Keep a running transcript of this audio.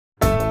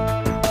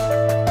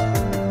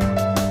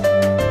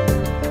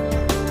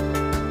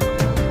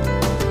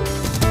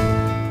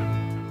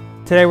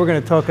Today we're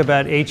going to talk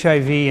about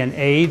HIV and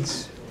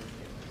AIDS.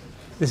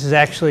 This is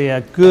actually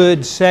a good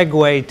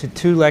segue to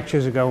 2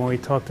 lectures ago when we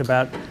talked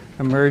about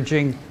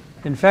emerging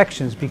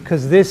infections,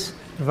 because this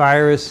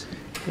virus,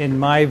 in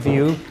my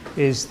view,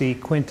 is the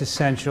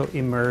quintessential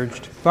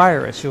emerged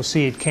virus. You'll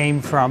see it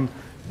came from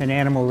an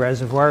animal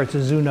reservoir. It's a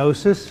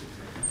zoonosis,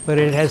 but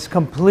it has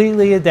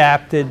completely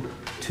adapted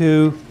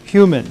to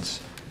humans.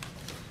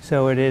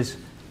 So it is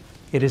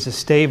a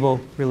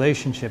stable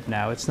relationship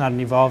now. It's not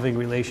an evolving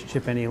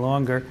relationship any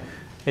longer.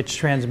 It's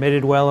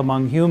transmitted well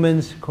among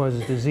humans,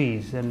 causes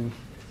disease. And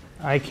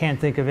I can't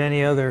think of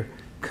any other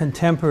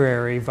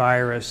contemporary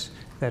virus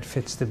that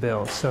fits the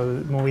bill. So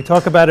when we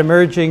talk about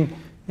emerging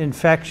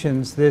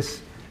infections,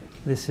 this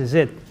is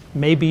it.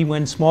 Maybe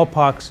when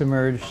smallpox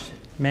emerged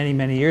many,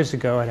 many years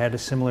ago, it had a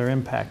similar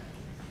impact.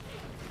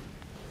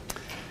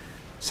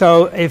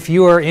 So if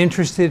you are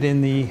interested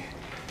in the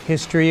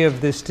history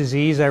of this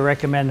disease, I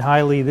recommend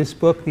highly this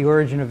book, The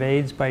Origin of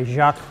AIDS by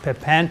Jacques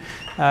Pepin.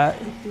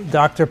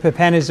 Dr.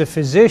 Pepin is a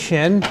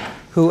physician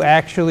who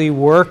actually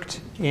worked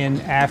in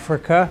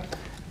Africa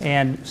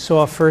and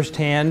saw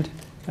firsthand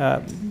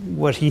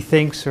what he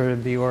thinks are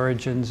the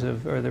origins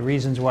of, or the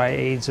reasons why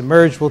AIDS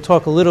emerged. We'll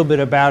talk a little bit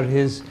about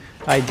his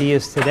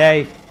ideas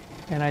today,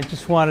 and I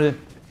just want to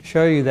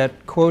show you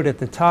that quote at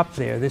the top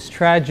there. This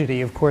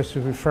tragedy, of course,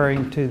 was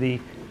referring to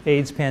the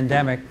AIDS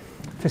pandemic,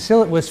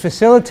 was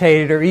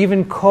facilitated or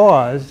even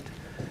caused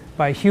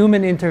by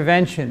human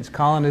interventions,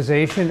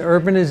 colonization,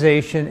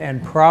 urbanization,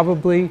 and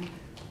probably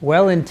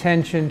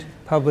well-intentioned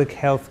public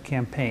health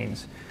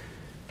campaigns.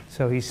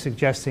 So he's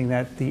suggesting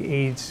that the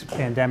AIDS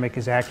pandemic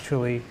is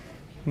actually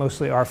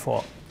mostly our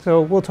fault.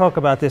 So we'll talk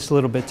about this a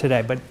little bit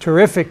today, but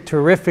terrific,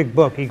 terrific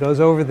book. He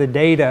goes over the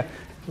data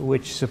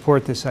which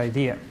support this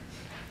idea.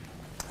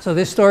 So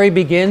this story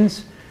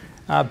begins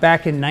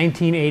back in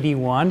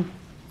 1981,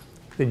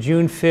 the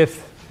June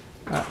 5th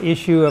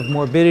issue of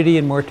Morbidity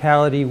and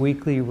Mortality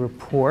Weekly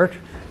Report,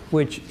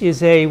 which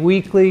is a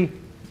weekly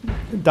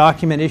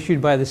document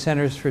issued by the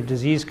Centers for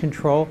Disease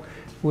Control,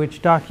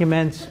 which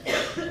documents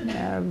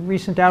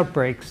recent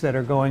outbreaks that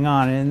are going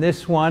on. And in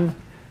this one,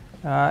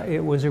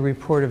 it was a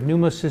report of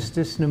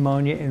pneumocystis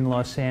pneumonia in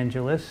Los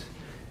Angeles.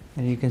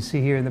 And you can see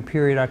here in the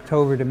period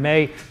October to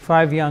May,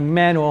 5 young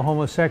men, all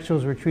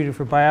homosexuals, were treated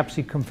for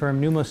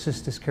biopsy-confirmed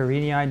pneumocystis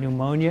carinii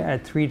pneumonia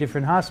at 3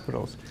 different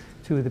hospitals.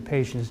 2 of the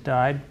patients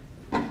died.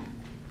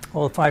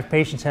 All 5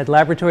 patients had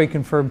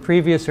laboratory-confirmed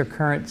previous or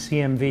current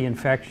CMV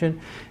infection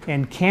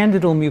and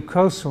candidal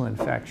mucosal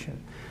infection.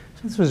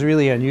 So this was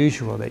really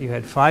unusual that you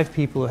had 5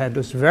 people who had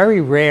this very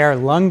rare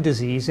lung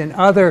disease and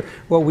other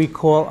what we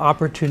call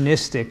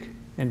opportunistic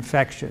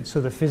infections.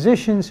 So the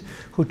physicians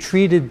who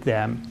treated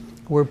them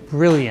were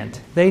brilliant.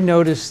 They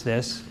noticed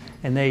this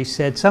and they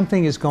said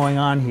something is going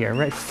on here,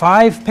 right?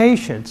 5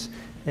 patients,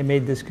 they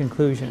made this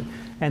conclusion.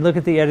 And look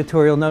at the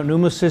editorial note,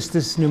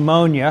 pneumocystis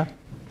pneumonia.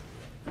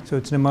 So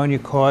it's pneumonia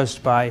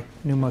caused by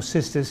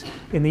pneumocystis.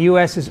 In the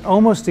US is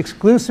almost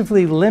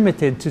exclusively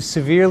limited to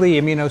severely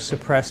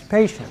immunosuppressed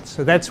patients.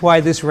 So that's why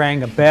this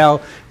rang a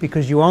bell,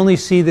 because you only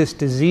see this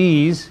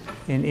disease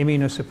in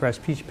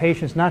immunosuppressed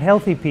patients, not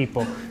healthy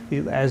people,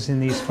 as in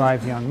these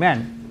 5 young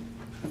men.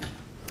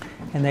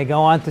 And they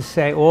go on to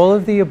say, all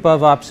of the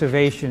above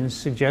observations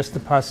suggest the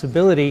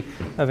possibility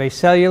of a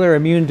cellular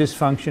immune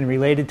dysfunction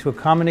related to a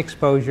common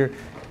exposure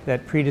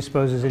that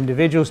predisposes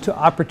individuals to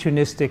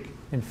opportunistic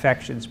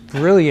infections.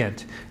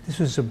 Brilliant. This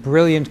was a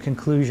brilliant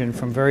conclusion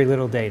from very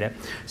little data.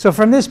 So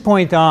from this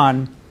point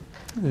on,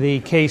 the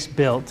case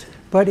built,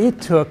 but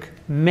it took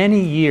many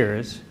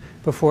years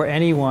before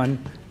anyone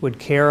would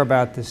care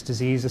about this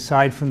disease,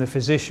 aside from the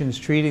physicians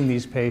treating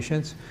these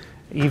patients.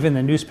 Even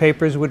the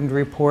newspapers wouldn't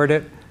report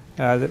it.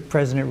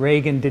 President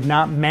Reagan did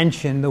not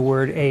mention the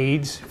word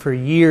AIDS for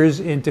years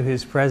into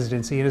his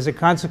presidency, and as a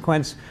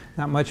consequence,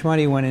 not much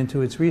money went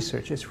into its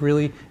research. It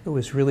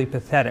was really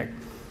pathetic.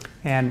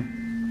 And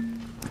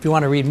if you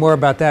want to read more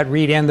about that,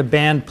 read And the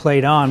Band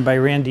Played On by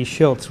Randy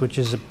Schultz, which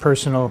is a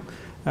personal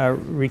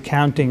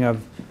recounting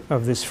of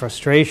this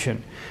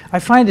frustration. I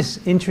find this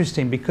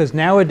interesting because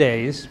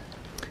nowadays,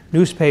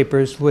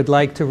 newspapers would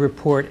like to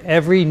report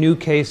every new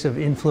case of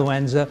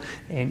influenza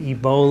and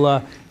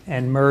Ebola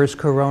and MERS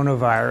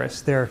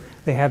coronavirus.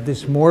 They have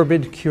this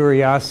morbid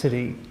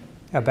curiosity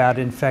about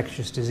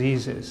infectious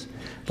diseases,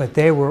 but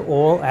they were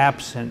all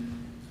absent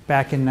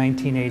back in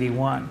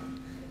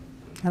 1981.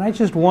 And I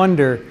just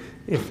wonder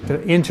if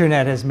the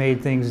internet has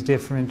made things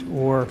different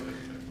or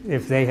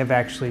if they have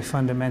actually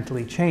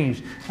fundamentally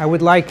changed. I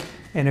would like,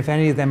 and if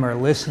any of them are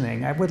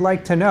listening, I would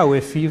like to know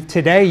if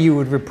today you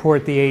would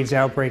report the AIDS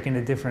outbreak in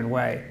a different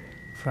way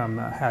from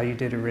how you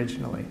did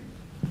originally.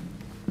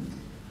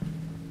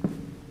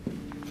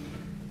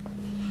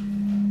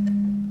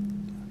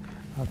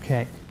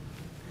 Okay.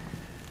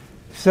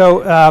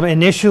 So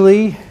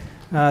initially,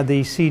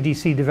 the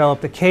CDC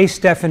developed a case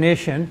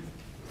definition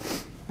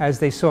as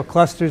they saw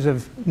clusters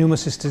of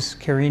pneumocystis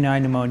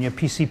carinii pneumonia,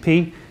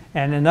 PCP,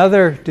 And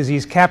another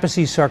disease,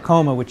 Kaposi's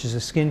sarcoma, which is a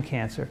skin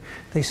cancer,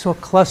 they saw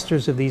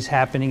clusters of these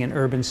happening in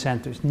urban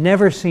centers,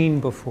 never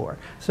seen before.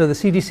 So the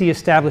CDC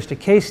established a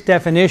case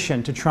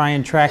definition to try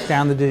and track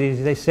down the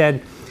disease. They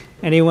said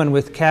anyone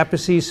with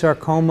Kaposi's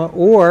sarcoma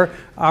or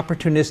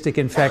opportunistic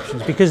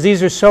infections, because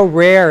these are so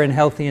rare in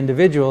healthy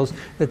individuals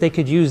that they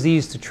could use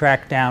these to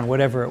track down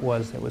whatever it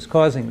was that was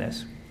causing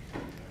this.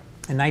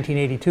 In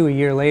 1982, a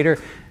year later,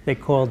 they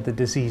called the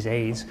disease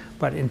AIDS,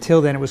 but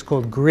until then it was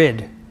called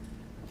GRID,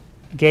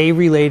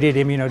 gay-related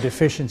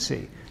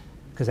immunodeficiency,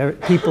 because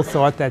people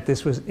thought that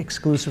this was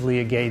exclusively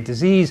a gay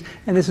disease,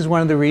 and this is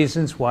one of the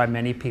reasons why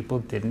many people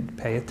didn't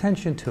pay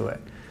attention to it.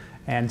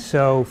 And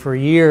so for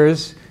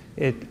years,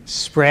 it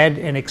spread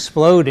and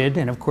exploded,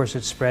 and of course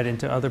it spread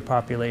into other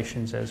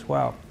populations as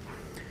well.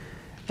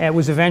 It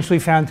was eventually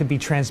found to be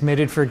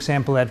transmitted, for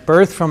example, at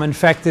birth from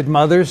infected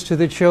mothers to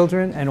the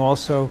children, and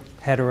also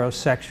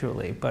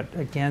heterosexually. But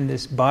again,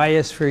 this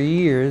bias for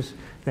years,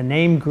 the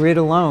name GRID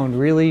alone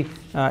really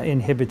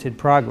inhibited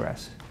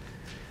progress.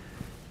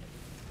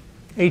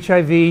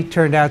 HIV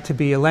turned out to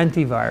be a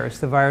lentivirus.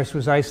 The virus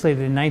was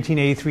isolated in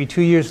 1983,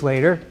 2 years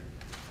later,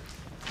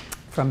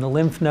 from the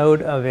lymph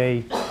node of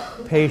a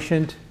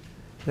patient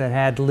that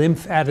had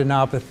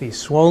lymphadenopathy,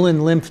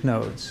 swollen lymph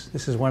nodes.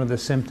 This is one of the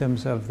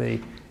symptoms of the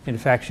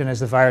infection as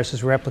the virus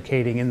is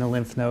replicating in the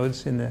lymph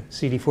nodes, in the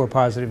CD4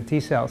 positive T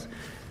cells.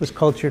 It was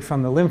cultured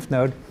from the lymph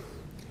node.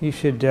 You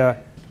should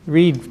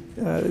read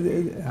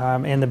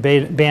and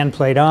the band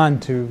played on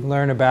to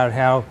learn about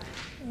how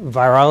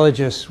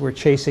virologists were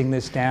chasing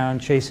this down,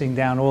 chasing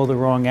down all the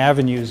wrong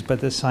avenues,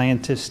 but the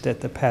scientist at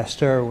the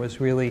Pasteur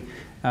was really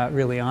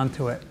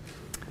onto it.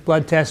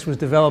 Blood test was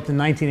developed in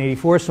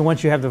 1984, so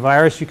once you have the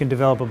virus, you can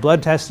develop a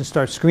blood test and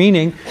start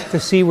screening to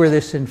see where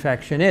this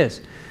infection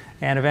is.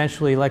 And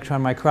eventually, electron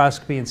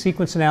microscopy and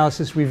sequence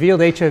analysis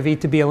revealed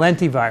HIV to be a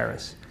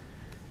lentivirus,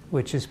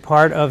 which is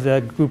part of the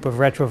group of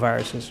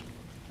retroviruses.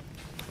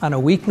 On a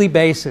weekly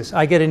basis,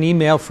 I get an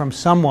email from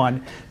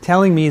someone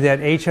telling me that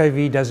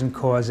HIV doesn't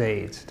cause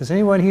AIDS. Does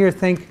anyone here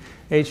think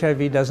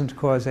HIV doesn't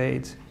cause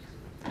AIDS?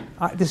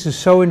 This is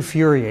so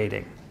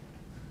infuriating.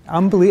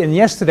 Unbelievable. And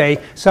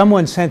yesterday,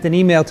 someone sent an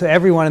email to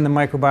everyone in the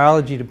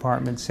microbiology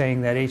department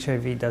saying that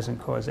HIV doesn't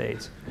cause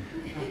AIDS.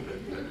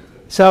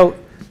 So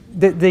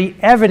the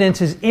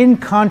evidence is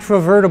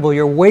incontrovertible.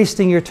 You're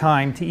wasting your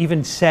time to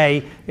even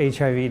say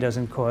HIV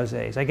doesn't cause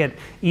AIDS. I get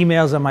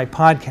emails on my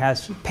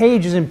podcast,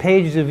 pages and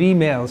pages of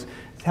emails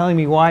telling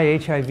me why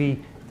HIV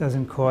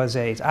doesn't cause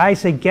AIDS. I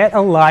say get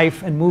a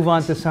life and move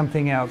on to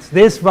something else.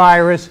 This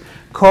virus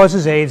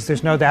causes AIDS,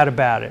 there's no doubt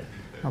about it.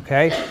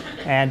 Okay?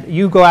 And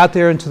you go out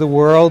there into the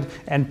world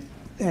and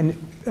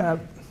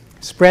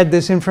spread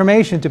this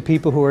information to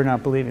people who are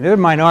not believing. They're a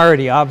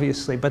minority,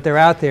 obviously, but they're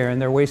out there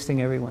and they're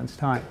wasting everyone's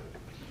time.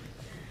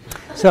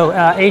 So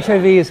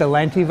HIV is a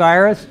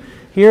lentivirus.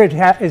 Here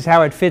is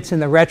how it fits in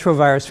the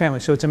retrovirus family.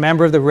 So it's a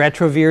member of the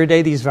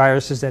Retroviridae, these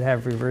viruses that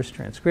have reverse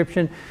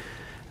transcription.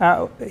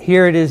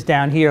 Here it is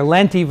down here,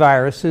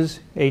 lentiviruses,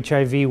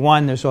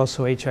 HIV-1. There's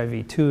also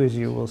HIV-2, as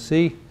you will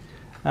see.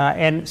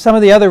 And some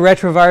of the other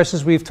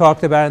retroviruses we've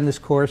talked about in this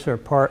course are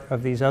part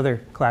of these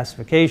other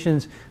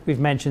classifications. We've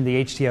mentioned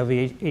the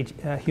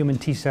HTLV, human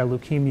T-cell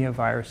leukemia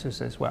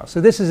viruses as well. So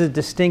this is a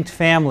distinct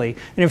family.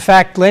 And in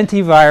fact,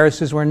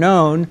 lentiviruses were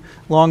known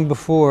long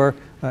before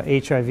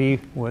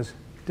HIV was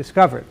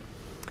discovered.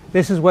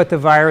 This is what the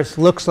virus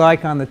looks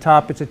like on the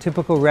top. It's a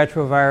typical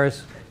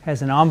retrovirus,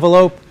 has an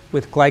envelope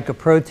with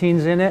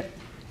glycoproteins in it.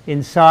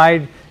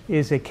 Inside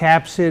is a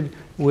capsid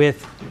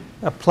with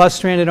a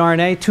plus-stranded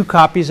RNA, 2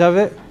 copies of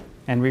it,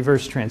 and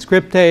reverse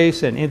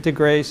transcriptase and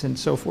integrase and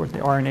so forth, the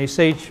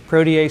RNase-H,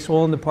 protease,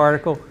 all in the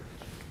particle.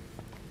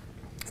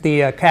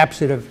 The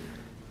capsid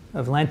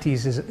of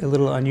lentis is a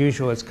little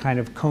unusual. It's kind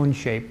of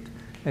cone-shaped,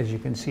 as you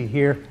can see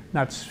here,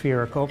 not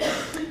spherical.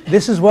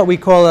 This is what we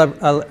call a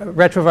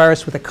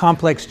retrovirus with a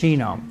complex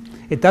genome.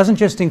 It doesn't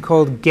just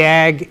encode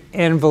GAG,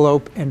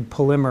 envelope, and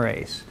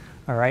polymerase.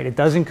 All right, it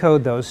does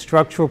encode those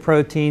structural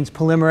proteins,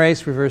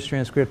 polymerase, reverse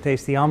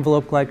transcriptase, the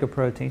envelope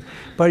glycoprotein.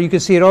 But you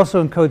can see it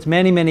also encodes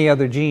many, many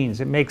other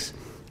genes. It makes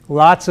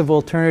lots of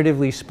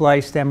alternatively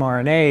spliced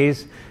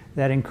mRNAs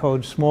that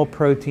encode small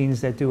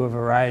proteins that do a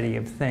variety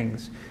of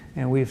things.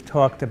 And we've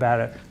talked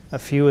about a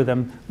few of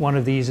them. One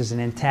of these is an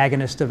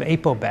antagonist of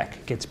ApoBec.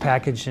 It gets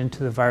packaged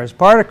into the virus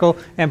particle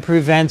and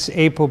prevents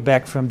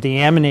ApoBec from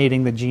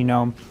deaminating the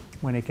genome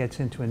when it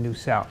gets into a new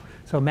cell.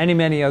 So many,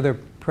 many other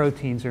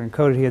proteins are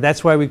encoded here.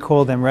 That's why we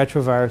call them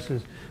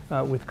retroviruses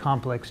with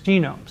complex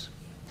genomes.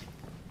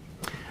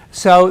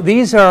 So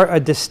these are a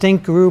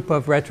distinct group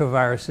of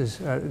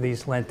retroviruses,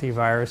 these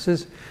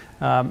lentiviruses.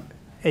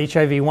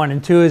 HIV-1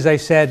 and 2, as I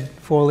said,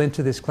 fall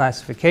into this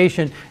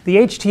classification. The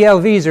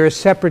HTLVs are a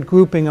separate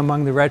grouping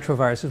among the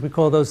retroviruses. We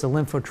call those the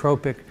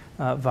lymphotropic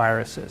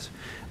viruses.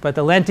 But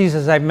the lentis,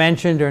 as I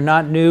mentioned, are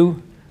not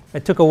new.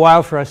 It took a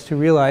while for us to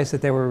realize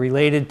that they were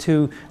related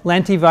to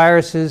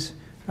lentiviruses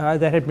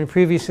that had been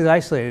previously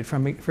isolated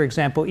from, for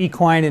example,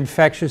 equine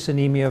infectious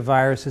anemia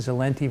virus is a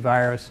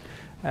lentivirus.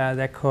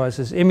 that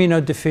causes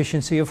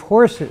immunodeficiency of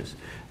horses.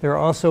 There are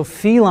also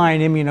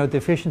feline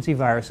immunodeficiency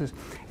viruses.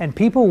 And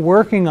people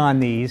working on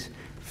these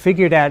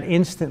figured out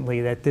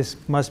instantly that this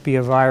must be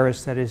a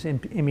virus that is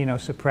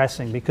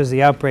immunosuppressing because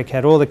the outbreak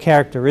had all the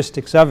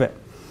characteristics of it.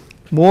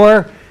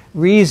 More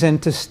reason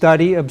to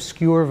study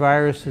obscure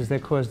viruses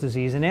that cause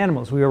disease in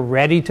animals. We were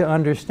ready to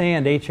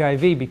understand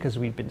HIV because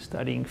we'd been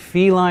studying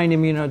feline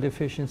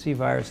immunodeficiency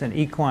virus and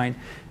equine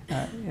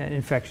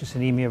infectious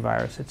anemia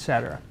virus,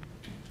 etc.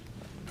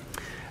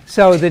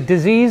 So the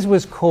disease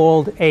was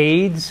called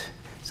AIDS.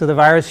 So the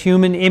virus,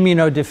 human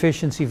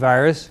immunodeficiency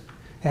virus.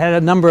 It had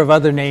a number of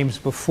other names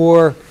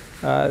before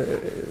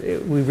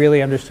we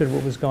really understood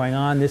what was going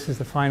on. This is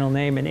the final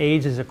name. And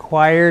AIDS is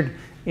acquired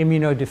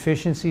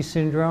immunodeficiency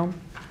syndrome.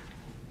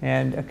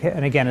 And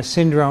again, a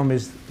syndrome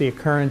is the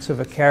occurrence of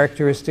a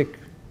characteristic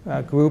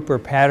group or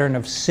pattern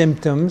of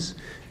symptoms.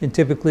 And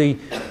typically,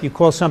 you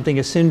call something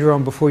a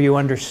syndrome before you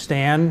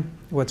understand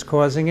what's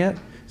causing it.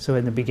 So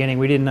in the beginning,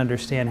 we didn't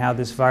understand how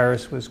this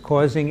virus was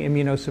causing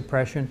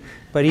immunosuppression.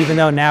 But even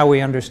though now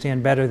we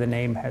understand better, the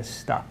name has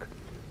stuck.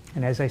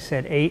 And as I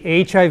said,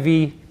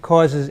 HIV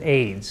causes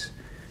AIDS.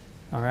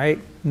 All right?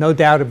 No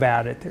doubt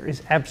about it. There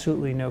is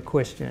absolutely no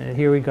question. And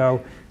here we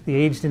go. The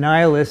AIDS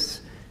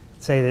denialists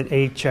say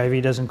that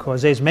HIV doesn't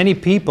cause AIDS. Many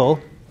people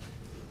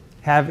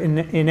have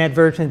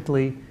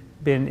inadvertently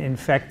been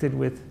infected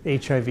with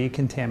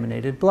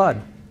HIV-contaminated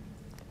blood.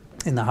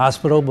 In the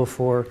hospital,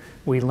 before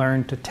we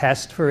learned to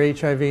test for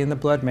HIV in the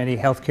blood, many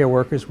healthcare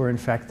workers were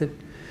infected.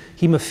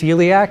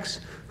 Hemophiliacs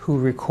who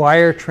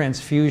require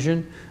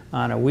transfusion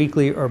on a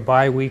weekly or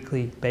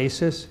bi-weekly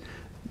basis,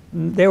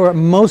 they were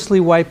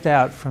mostly wiped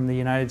out from the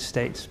United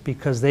States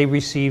because they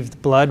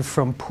received blood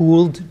from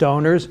pooled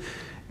donors,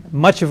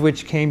 much of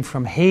which came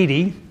from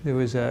Haiti. There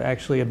was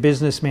actually a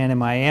businessman in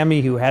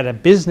Miami who had a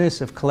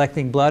business of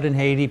collecting blood in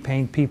Haiti,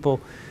 paying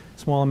people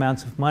small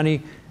amounts of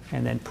money,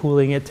 and then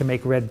pooling it to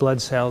make red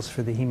blood cells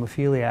for the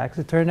hemophiliacs.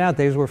 It turned out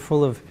these were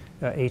full of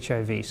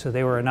HIV, so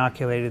they were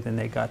inoculated and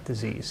they got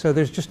disease. So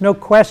there's just no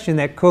question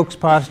that Koch's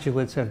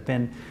postulates have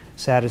been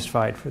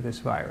satisfied for this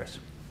virus.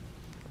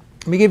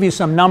 Let me give you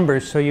some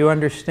numbers so you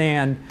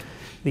understand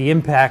the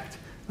impact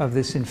of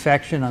this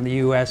infection on the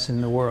US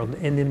and the world.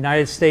 In the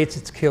United States,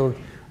 it's killed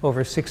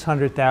over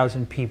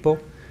 600,000 people,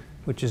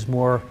 which is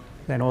more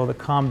than all the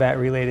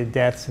combat-related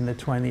deaths in the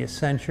 20th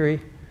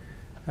century.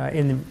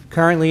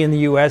 Currently in the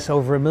US,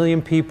 over 1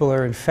 million people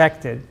are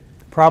infected.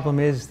 The problem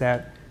is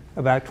that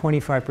about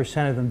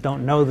 25% of them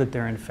don't know that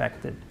they're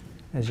infected.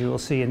 As you will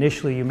see,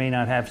 initially you may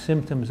not have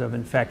symptoms of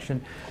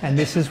infection, and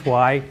this is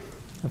why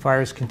the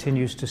virus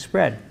continues to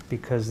spread,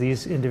 because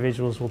these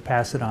individuals will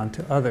pass it on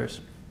to others.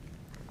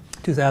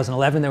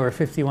 2011, there were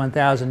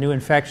 51,000 new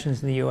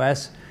infections in the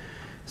US,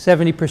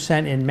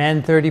 70% in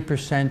men,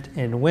 30%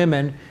 in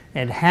women,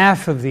 and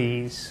half of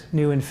these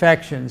new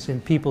infections in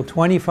people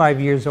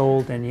 25 years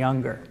old and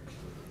younger.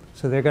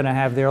 So they're going to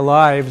have their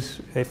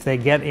lives, if they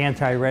get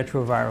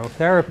antiretroviral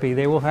therapy,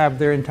 they will have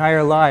their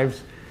entire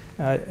lives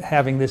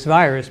having this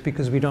virus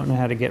because we don't know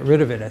how to get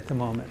rid of it at the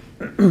moment.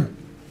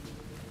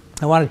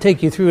 I want to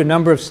take you through a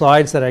number of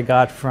slides that I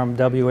got from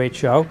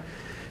WHO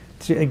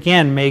to,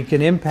 again, make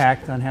an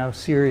impact on how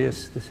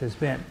serious this has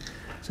been.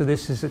 So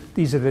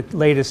these are the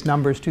latest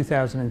numbers,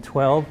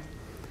 2012.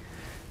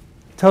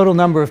 Total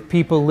number of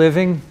people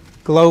living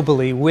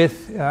globally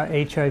with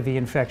HIV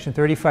infection,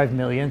 35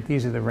 million.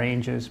 These are the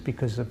ranges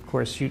because, of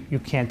course, you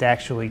can't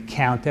actually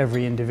count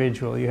every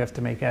individual. You have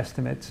to make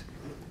estimates.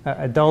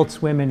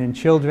 Adults, women, and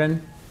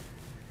children.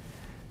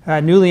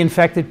 Newly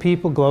infected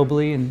people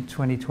globally in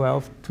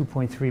 2012,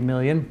 2.3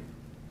 million.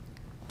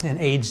 And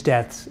AIDS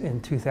deaths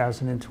in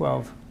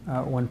 2012,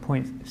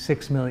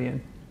 1.6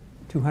 million.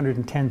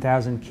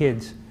 210,000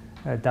 kids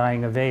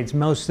dying of AIDS,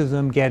 most of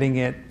them getting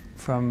it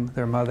from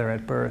their mother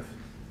at birth.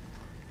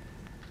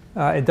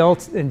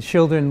 Adults and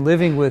children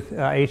living with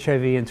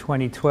HIV in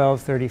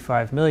 2012,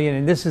 35 million,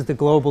 and this is the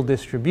global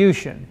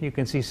distribution. You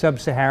can see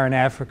sub-Saharan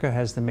Africa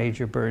has the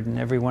major burden.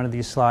 Every one of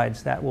these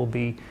slides, that will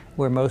be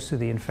where most of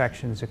the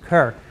infections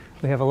occur.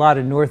 We have a lot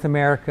in North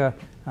America,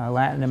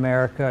 Latin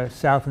America,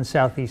 South and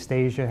Southeast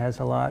Asia has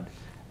a lot,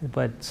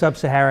 but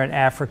sub-Saharan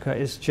Africa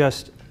is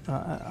just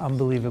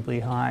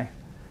unbelievably high.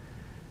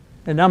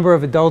 The number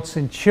of adults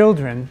and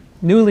children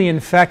newly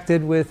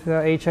infected with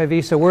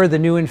HIV, so where the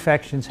new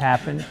infections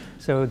happen.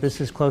 So this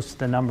is close to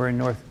the number in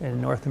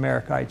North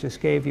America I just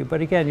gave you.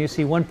 But again, you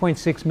see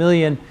 1.6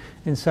 million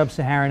in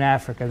sub-Saharan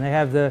Africa, and they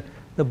have the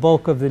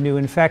bulk of the new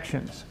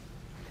infections.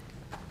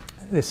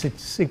 There's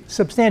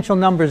substantial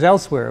numbers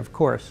elsewhere, of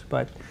course,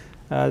 but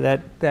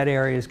that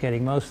area is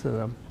getting most of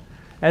them.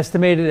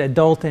 Estimated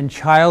adult and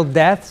child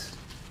deaths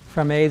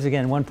from AIDS,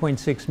 again,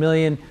 1.6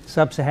 million.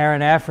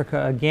 Sub-Saharan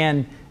Africa,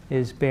 again,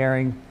 is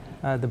bearing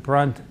the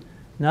brunt.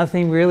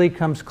 Nothing really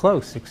comes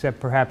close except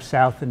perhaps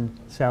South and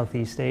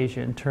Southeast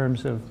Asia in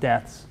terms of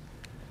deaths.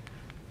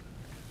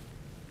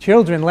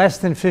 Children less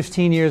than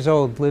 15 years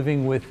old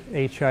living with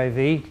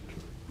HIV,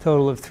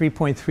 total of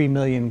 3.3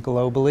 million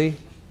globally.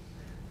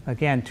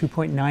 Again,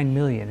 2.9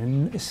 million,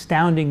 and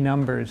astounding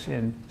numbers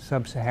in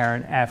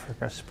sub-Saharan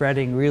Africa,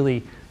 spreading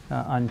really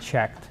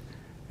unchecked.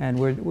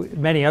 And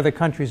many other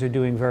countries are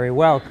doing very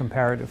well,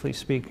 comparatively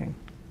speaking.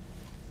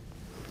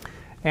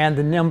 And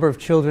the number of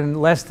children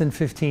less than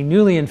 15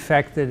 newly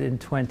infected in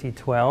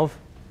 2012.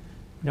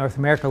 North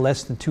America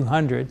less than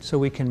 200, so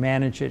we can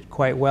manage it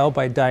quite well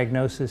by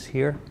diagnosis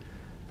here.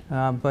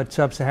 But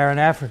sub-Saharan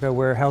Africa,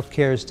 where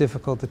healthcare is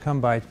difficult to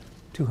come by,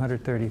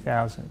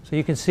 230,000. So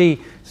you can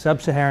see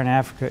sub-Saharan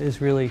Africa is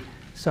really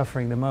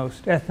suffering the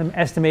most.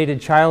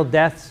 Estimated child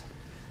deaths,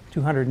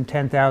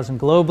 210,000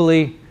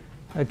 globally.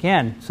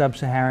 Again,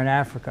 sub-Saharan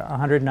Africa,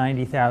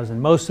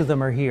 190,000. Most of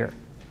them are here.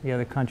 The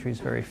other countries,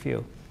 very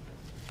few.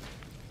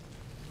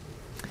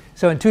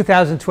 So in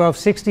 2012,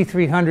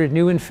 6,300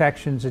 new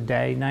infections a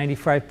day,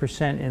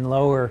 95% in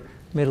lower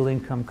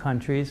middle-income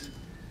countries,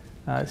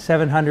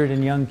 700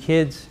 in young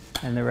kids,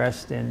 and the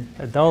rest in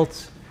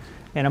adults.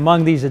 And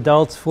among these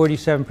adults,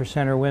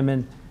 47% are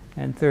women,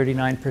 and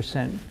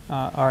 39%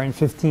 are in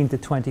 15 to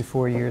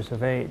 24 years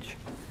of age.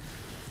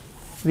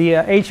 The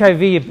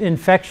HIV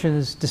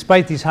infections,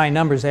 despite these high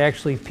numbers, they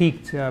actually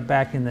peaked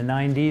back in the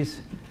 90s.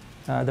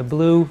 The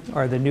blue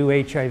are the new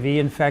HIV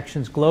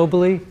infections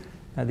globally.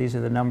 These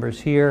are the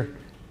numbers here,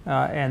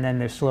 and then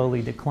they're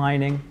slowly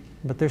declining,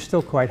 but they're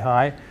still quite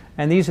high.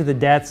 And these are the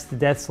deaths. The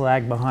deaths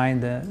lag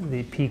behind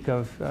the peak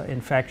of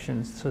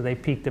infections. So they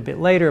peaked a bit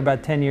later,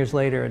 about 10 years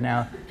later, and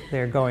now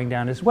they're going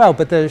down as well.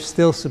 But there's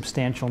still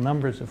substantial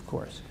numbers, of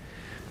course.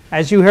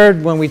 As you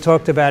heard when we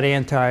talked about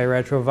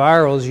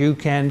antiretrovirals, you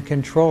can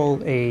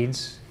control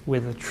AIDS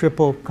with a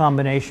triple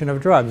combination of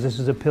drugs. This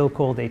is a pill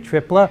called a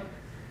tripla.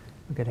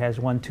 Look, it has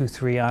 1, 2,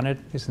 3 on it.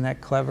 Isn't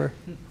that clever?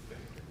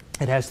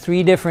 It has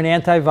 3 different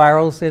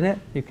antivirals in it.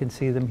 You can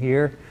see them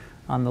here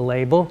on the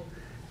label.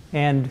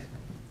 And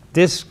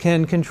this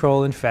can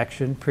control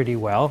infection pretty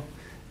well.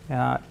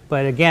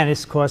 But again,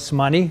 it costs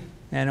money,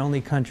 and only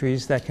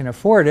countries that can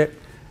afford it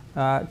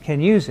can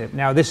use it.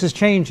 Now, this is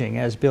changing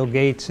as Bill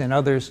Gates and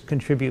others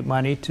contribute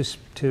money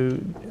to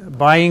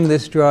buying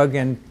this drug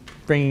and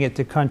bringing it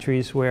to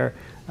countries where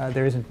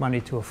there isn't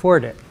money to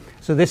afford it.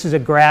 So this is a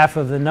graph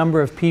of the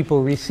number of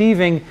people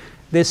receiving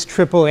this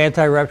triple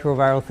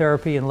antiretroviral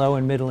therapy in low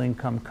and middle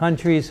income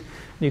countries.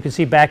 You can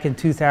see back in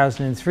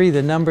 2003,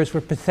 the numbers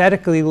were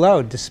pathetically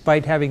low,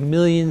 despite having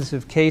millions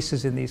of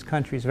cases in these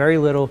countries, very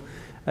little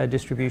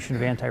distribution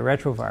of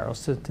antiretrovirals.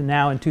 So to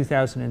now in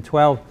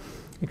 2012,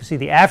 you can see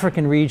the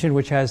African region,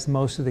 which has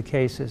most of the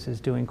cases,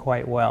 is doing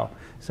quite well.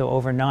 So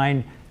over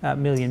 9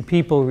 million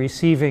people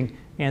receiving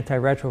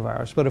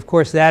antiretrovirals. But of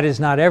course, that is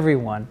not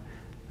everyone.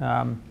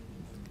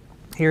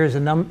 Here is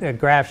a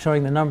graph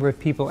showing the number of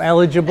people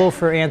eligible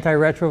for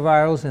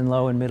antiretrovirals in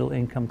low and middle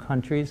income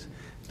countries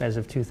as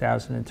of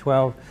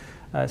 2012.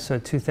 So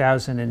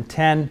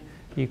 2010,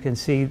 you can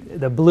see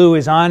the blue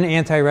is on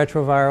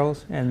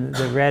antiretrovirals and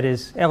the red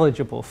is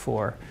eligible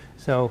for.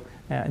 So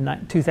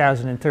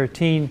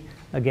 2013,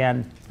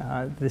 again,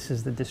 this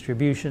is the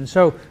distribution.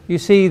 So you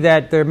see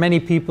that there are many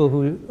people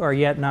who are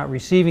yet not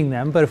receiving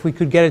them, but if we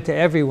could get it to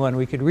everyone,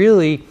 we could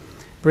really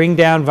bring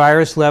down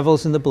virus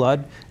levels in the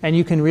blood, and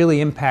you can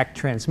really impact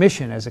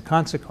transmission as a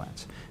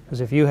consequence. Because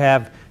if you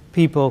have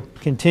people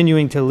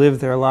continuing to live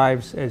their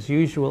lives as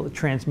usual,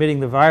 transmitting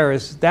the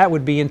virus, that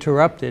would be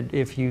interrupted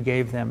if you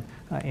gave them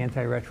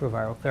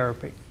antiretroviral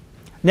therapy.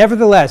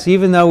 Nevertheless,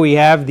 even though we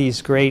have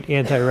these great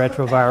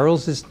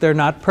antiretrovirals, they're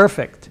not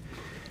perfect,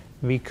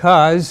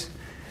 because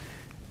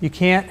you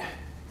can't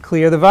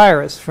clear the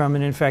virus from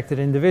an infected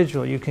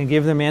individual. You can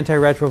give them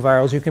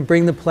antiretrovirals. You can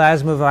bring the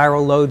plasma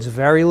viral loads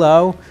very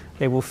low.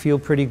 They will feel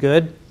pretty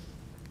good.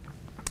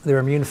 Their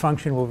immune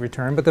function will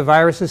return, but the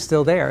virus is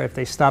still there. If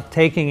they stop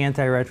taking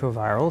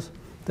antiretrovirals,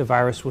 the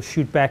virus will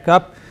shoot back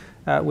up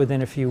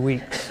within a few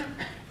weeks.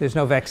 There's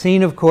no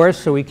vaccine, of course,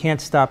 so we can't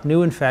stop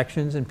new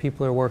infections, and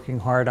people are working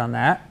hard on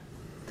that.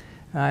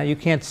 You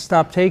can't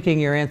stop taking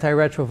your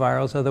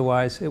antiretrovirals,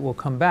 otherwise it will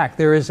come back.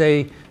 There is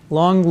a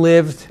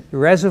long-lived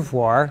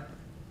reservoir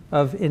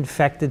of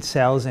infected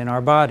cells in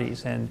our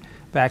bodies, and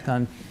back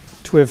on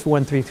TWIV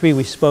 133,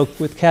 we spoke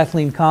with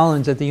Kathleen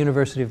Collins at the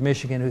University of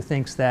Michigan, who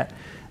thinks that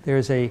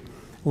there's a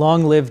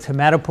long-lived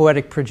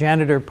hematopoietic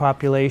progenitor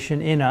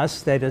population in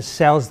us, that is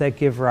cells that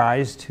give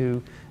rise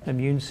to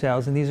immune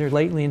cells, and these are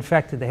latently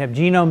infected. They have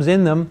genomes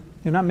in them.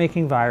 They're not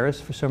making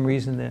virus. For some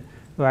reason, the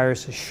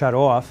virus is shut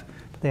off.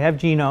 But they have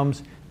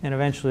genomes, and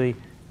eventually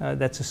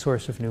that's a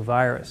source of new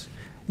virus.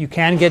 You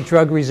can get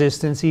drug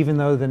resistance, even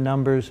though the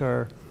numbers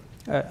are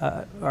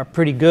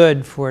pretty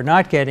good for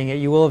not getting it.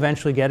 You will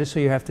eventually get it, so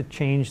you have to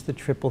change the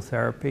triple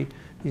therapy.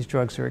 These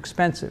drugs are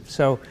expensive.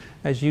 So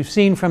as you've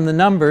seen from the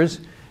numbers,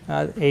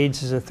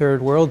 AIDS is a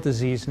third world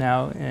disease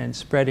now and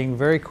spreading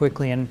very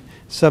quickly in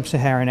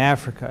sub-Saharan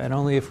Africa. And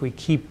only if we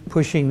keep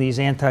pushing these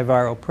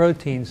antiviral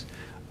proteins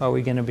are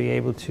we going to be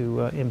able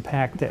to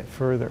impact it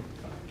further.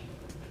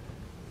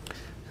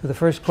 So the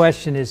first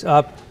question is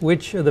up.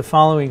 Which of the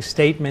following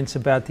statements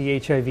about the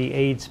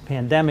HIV/AIDS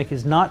pandemic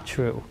is not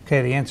true?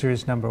 Okay, the answer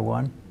is number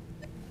 1.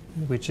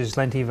 which is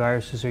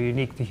lentiviruses are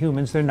unique to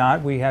humans. They're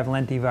not. We have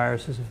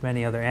lentiviruses of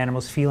many other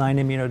animals: feline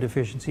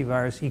immunodeficiency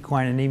virus,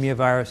 equine anemia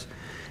virus,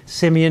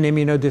 simian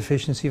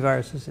immunodeficiency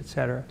viruses,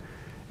 etc.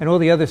 And all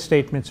the other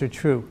statements are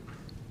true.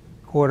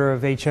 A quarter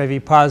of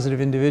HIV positive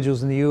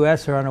individuals in the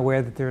US are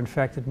unaware that they're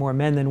infected. More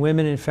men than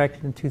women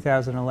infected in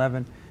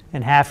 2011,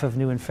 and half of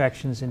new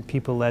infections in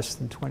people less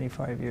than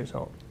 25 years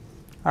old.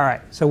 All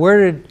right, so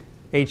where did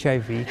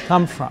HIV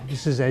come from?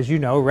 This is, as you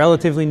know, a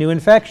relatively new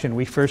infection.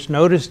 We first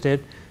noticed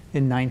it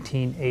in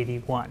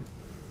 1981.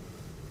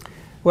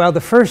 Well,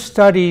 the first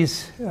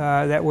studies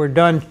that were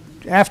done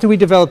after we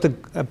developed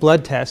a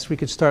blood test, we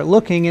could start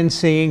looking and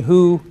seeing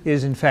who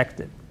is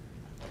infected.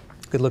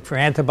 We could look for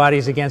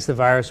antibodies against the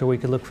virus, or we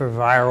could look for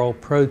viral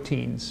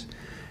proteins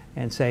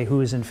and say who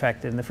is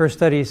infected. And the first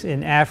studies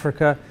in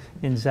Africa,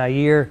 in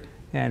Zaire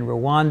and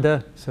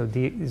Rwanda, so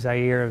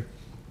Zaire,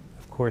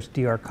 of course,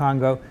 DR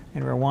Congo,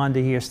 and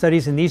Rwanda here.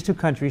 Studies in these two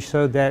countries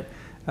showed that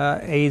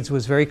AIDS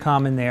was very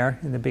common there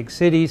in the big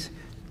cities.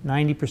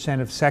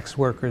 90% of sex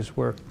workers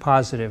were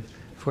positive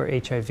for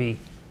HIV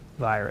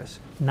virus.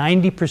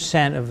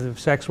 90% of the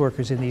sex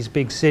workers in these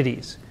big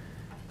cities.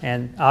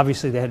 And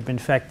obviously they had been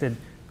infected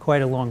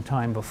quite a long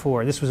time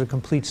before. This was a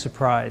complete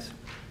surprise.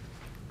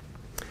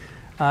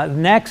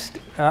 Next,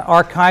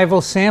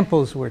 archival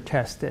samples were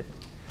tested.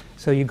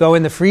 So you go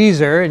in the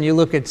freezer and you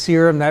look at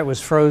serum that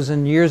was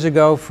frozen years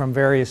ago from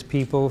various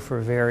people for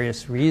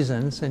various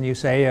reasons, and you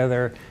say, are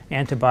there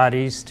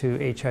antibodies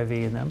to HIV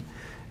in them?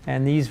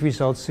 And these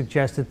results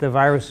suggest that the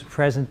virus was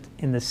present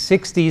in the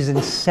 60s and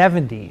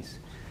 70s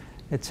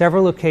at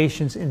several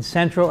locations in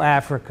Central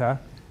Africa,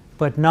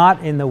 but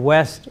not in the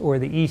west or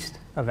the east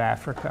of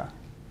Africa.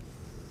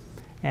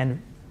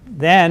 And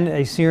then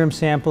a serum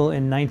sample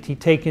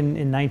taken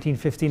in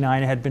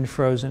 1959 had been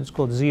frozen. It's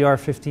called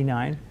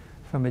ZR59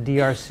 from a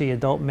DRC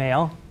adult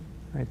male,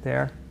 right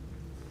there,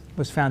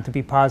 was found to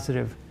be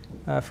positive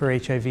for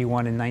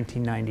HIV-1 in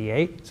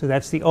 1998. So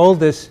that's the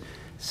oldest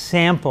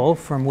sample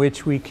from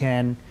which we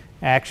can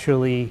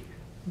actually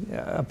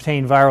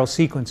obtain viral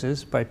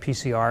sequences by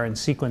PCR and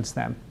sequence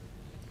them.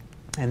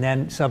 And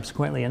then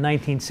subsequently a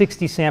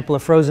 1960 sample, a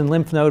frozen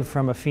lymph node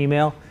from a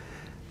female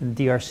in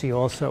the DRC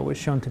also was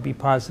shown to be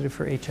positive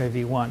for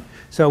HIV-1.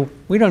 So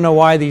we don't know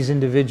why these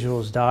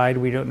individuals died.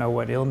 We don't know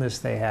what illness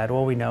they had.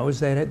 All we know is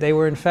that they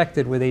were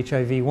infected with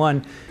HIV-1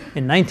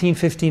 in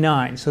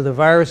 1959. So the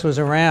virus was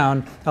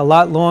around a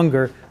lot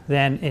longer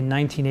than in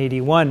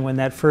 1981 when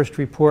that first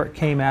report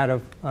came out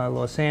of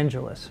Los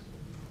Angeles.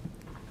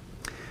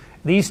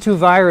 These two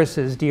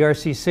viruses,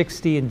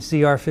 DRC60 and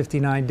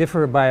ZR59,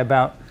 differ by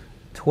about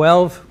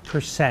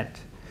 12%.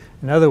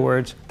 In other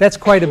words, that's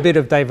quite a bit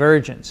of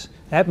divergence.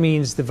 That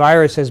means the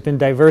virus has been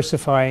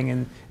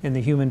diversifying in the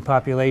human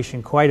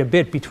population quite a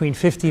bit between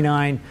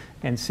 59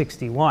 and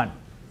 61.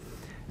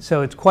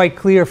 So it's quite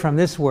clear from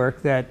this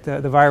work that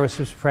the virus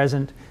was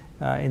present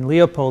in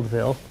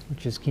Leopoldville,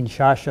 which is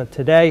Kinshasa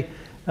today,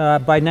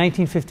 by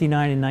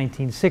 1959 and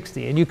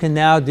 1960. And you can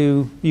now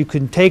you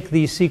can take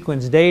these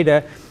sequence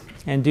data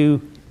and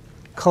do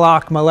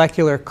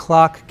molecular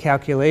clock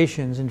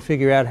calculations and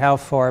figure out how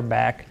far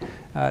back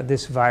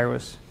this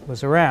virus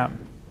was around.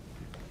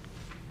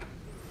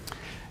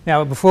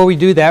 Now, before we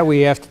do that,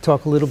 we have to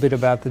talk a little bit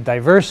about the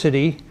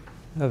diversity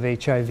of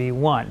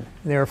HIV-1.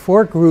 There are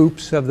 4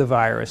 groups of the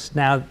virus.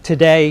 Now,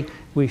 today,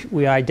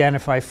 we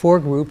identify 4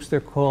 groups. They're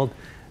called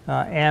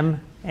M,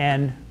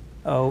 N,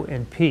 O,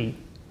 and P.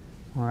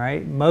 All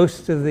right?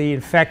 Most of the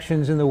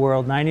infections in the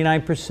world,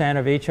 99%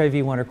 of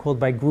HIV-1 are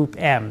called by group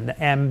M.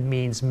 The M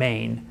means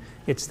main.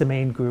 It's the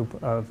main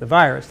group of the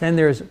virus. Then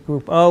there's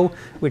group O,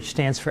 which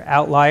stands for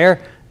outlier.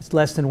 It's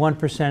less than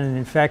 1% in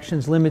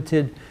infections,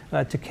 limited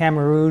to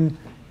Cameroon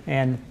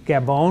and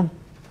Gabon.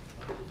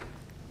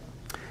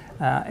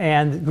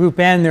 And group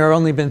N, there have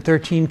only been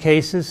 13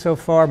 cases so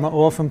far,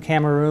 all from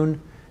Cameroon,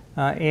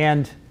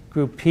 and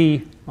group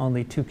P,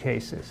 only 2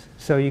 cases.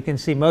 So you can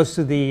see most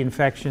of the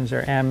infections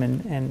are M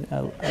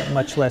and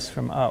much less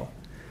from O.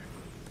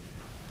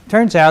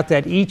 Turns out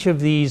that each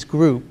of these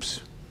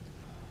groups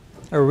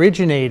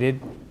originated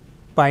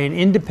by an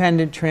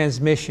independent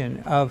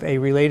transmission of a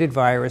related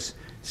virus,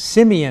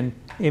 simian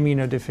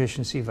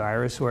immunodeficiency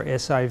virus, or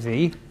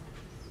SIV,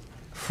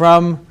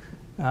 from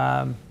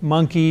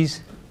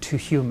monkeys to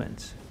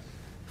humans.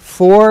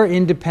 4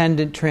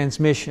 independent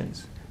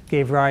transmissions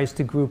gave rise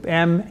to group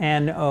M,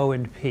 N, O,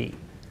 and P.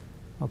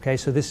 Okay,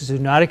 so this is a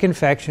zoonotic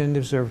infection.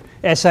 These are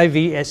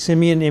SIV,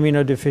 simian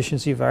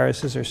immunodeficiency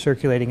viruses, are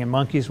circulating in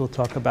monkeys. We'll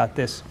talk about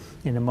this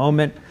in a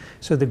moment.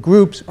 So the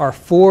groups are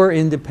 4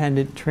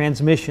 independent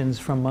transmissions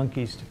from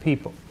monkeys to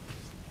people.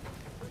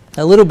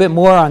 A little bit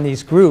more on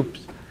these groups.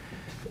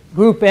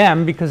 Group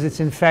M, because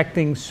it's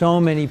infecting so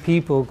many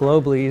people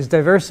globally, is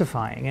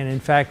diversifying. And in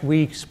fact,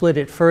 we split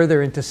it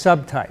further into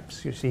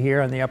subtypes. You see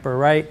here on the upper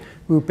right,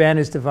 group N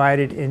is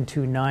divided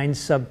into 9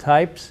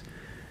 subtypes.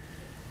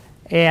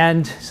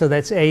 And so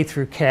that's A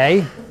through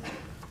K.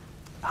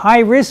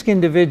 High-risk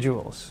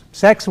individuals,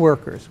 sex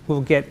workers,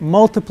 will get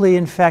multiply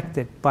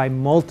infected by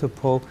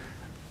multiple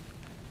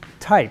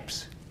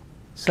types,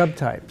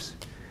 subtypes.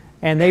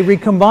 And they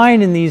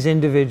recombine in these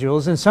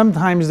individuals, and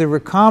sometimes the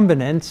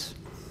recombinants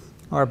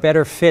are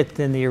better fit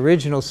than the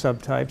original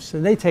subtypes,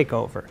 and they take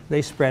over.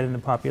 They spread in the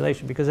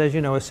population because, as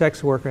you know, a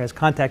sex worker has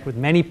contact with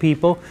many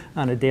people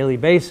on a daily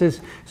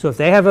basis. So if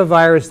they have a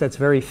virus that's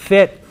very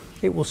fit,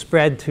 it will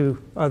spread to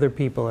other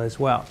people as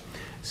well.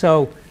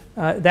 So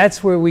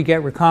that's where we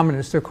get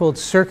recombinants. They're called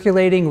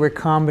circulating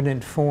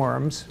recombinant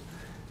forms.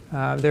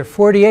 There are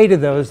 48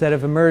 of those that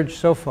have emerged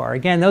so far.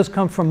 Again, those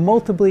come from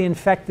multiply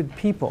infected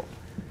people.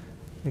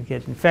 You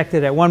get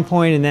infected at one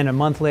point, and then a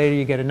month later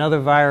you get another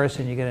virus,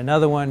 and you get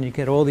another one. You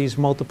get all these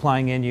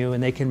multiplying in you,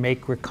 and they can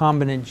make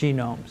recombinant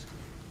genomes.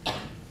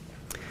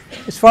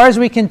 As far as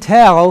we can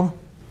tell,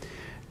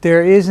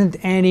 there isn't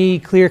any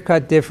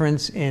clear-cut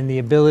difference in the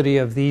ability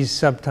of these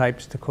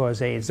subtypes to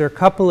cause AIDS. There are a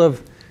couple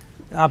of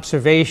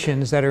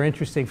observations that are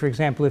interesting. For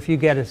example, if you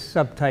get a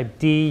subtype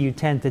D, you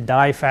tend to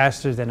die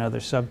faster than other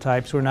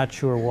subtypes. We're not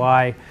sure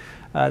why.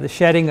 The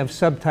shedding of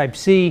subtype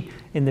C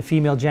in the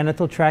female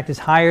genital tract is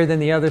higher than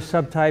the other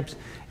subtypes,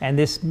 and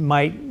this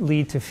might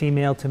lead to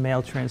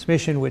female-to-male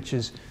transmission, which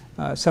is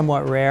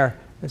somewhat rare,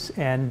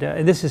 and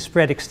this is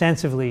spread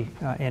extensively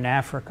in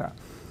Africa.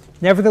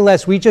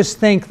 Nevertheless, we just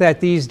think that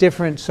these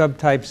different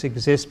subtypes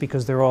exist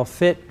because they're all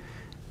fit,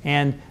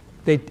 and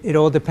it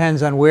all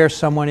depends on where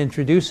someone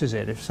introduces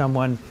it. If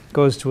someone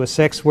goes to a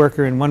sex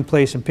worker in one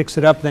place and picks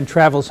it up, then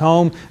travels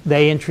home,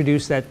 they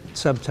introduce that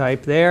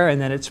subtype there, and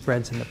then it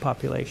spreads in the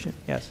population.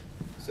 Yes?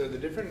 So the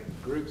different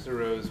groups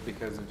arose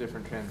because of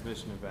different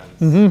transmission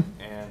events,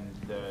 and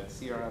the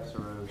CRFs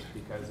arose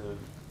because of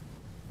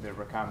the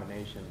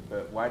recombination.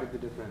 But why did the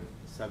different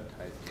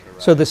subtypes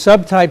arise? So the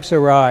subtypes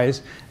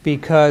arise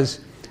because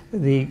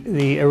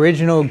the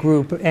original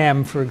group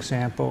M, for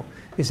example,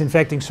 is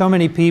infecting so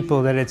many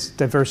people that it's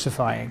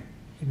diversifying.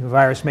 The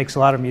virus makes a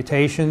lot of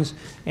mutations,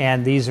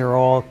 and these are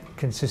all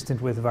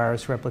consistent with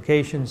virus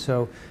replication,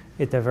 so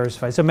it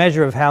diversifies. It's a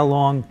measure of how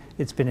long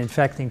it's been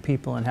infecting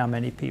people and how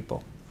many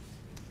people.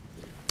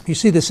 You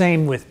see the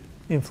same with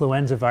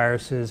influenza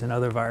viruses and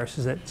other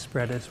viruses that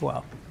spread as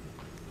well.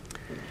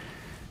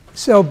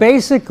 So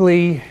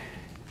basically,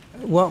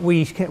 what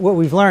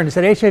we've learned is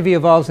that HIV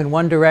evolves in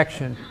one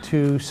direction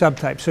to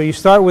subtypes. So you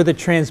start with a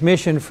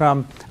transmission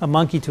from a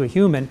monkey to a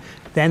human,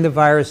 then the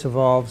virus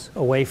evolves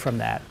away from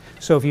that.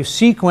 So if you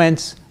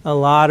sequence a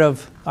lot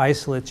of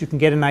isolates, you can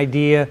get an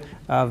idea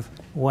of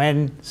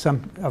when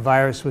a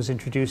virus was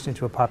introduced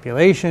into a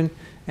population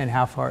and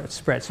how far it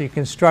spread. So you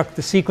construct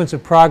the sequence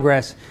of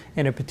progress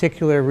in a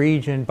particular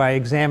region by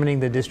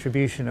examining the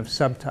distribution of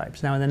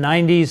subtypes. Now in the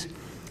 90s,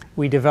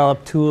 we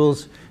developed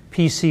tools,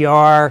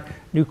 PCR,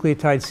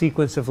 nucleotide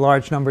sequence of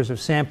large numbers of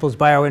samples,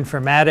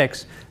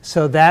 bioinformatics.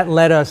 So that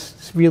let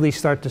us really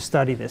start to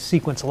study this,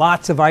 sequence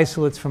lots of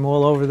isolates from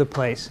all over the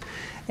place.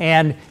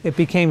 And it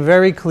became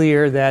very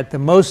clear that the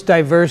most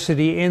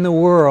diversity in the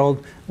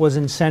world was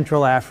in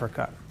Central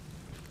Africa,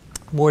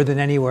 more than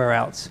anywhere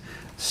else.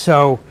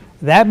 So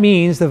that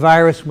means the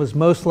virus was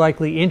most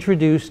likely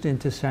introduced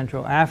into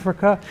Central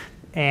Africa,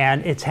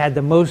 and it's had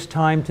the most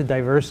time to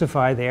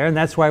diversify there, and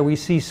that's why we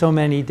see so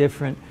many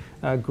different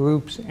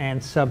groups and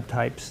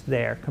subtypes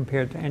there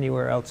compared to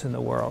anywhere else in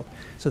the world.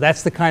 So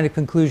that's the kind of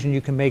conclusion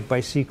you can make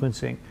by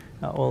sequencing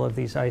all of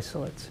these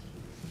isolates.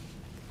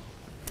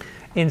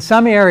 In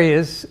some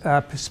areas,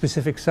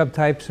 specific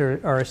subtypes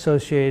are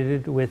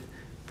associated with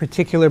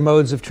particular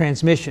modes of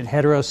transmission: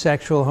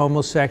 heterosexual,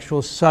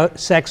 homosexual,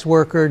 sex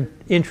worker,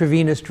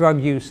 intravenous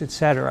drug use,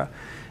 etc.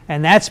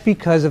 And that's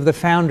because of the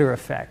founder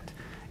effect.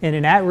 In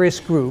an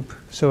at-risk group,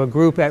 so a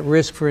group at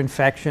risk for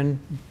infection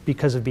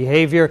because of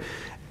behavior,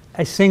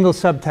 a single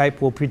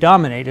subtype will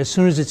predominate as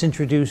soon as it's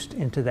introduced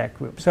into that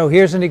group. So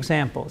here's an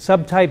example.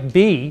 Subtype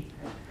B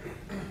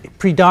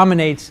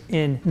predominates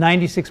in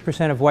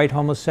 96% of white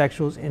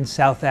homosexuals in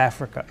South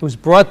Africa. It was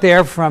brought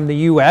there from the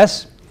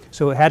US,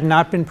 so it had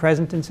not been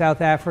present in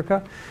South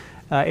Africa.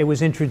 It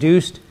was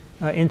introduced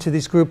into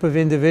this group of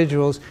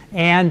individuals,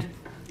 and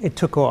it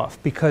took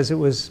off because it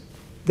was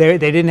they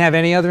didn't have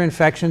any other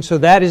infection. So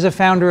that is a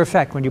founder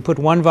effect. When you put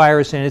one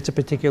virus in, it's a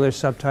particular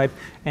subtype,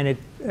 and it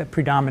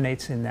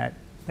predominates in that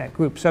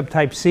group.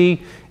 Subtype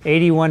C,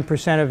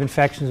 81% of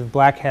infections of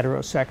black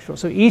heterosexuals.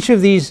 So each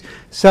of these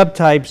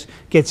subtypes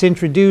gets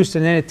introduced,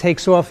 and then it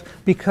takes off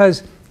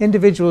because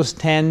individuals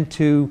tend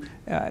to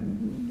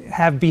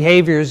have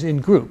behaviors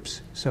in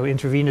groups. So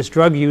intravenous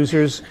drug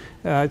users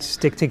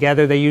stick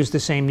together, they use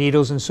the same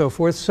needles and so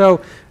forth.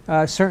 So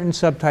certain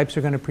subtypes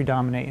are going to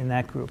predominate in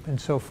that group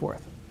and so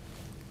forth.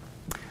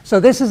 So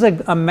this is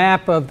a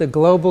map of the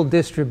global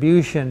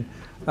distribution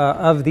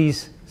of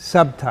these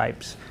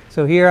subtypes.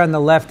 So here on the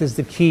left is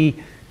the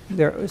key.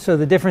 So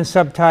the different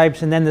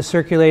subtypes, and then the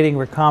circulating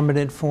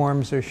recombinant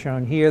forms are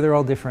shown here. They're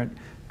all different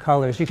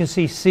colors. You can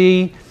see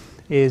C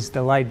is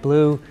the light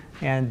blue,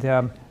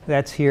 and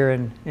that's here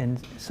in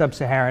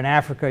sub-Saharan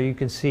Africa. You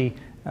can see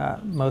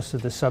most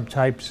of the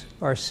subtypes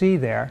are C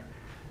there.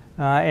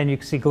 And you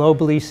can see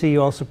globally C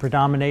also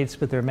predominates,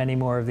 but there are many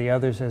more of the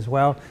others as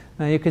well.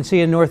 You can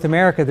see in North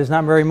America there's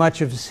not very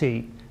much of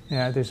C.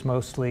 There's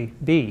mostly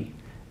B.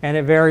 and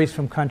it varies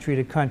from country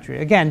to country.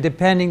 Again,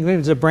 depending, if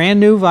it's a brand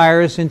new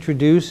virus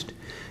introduced,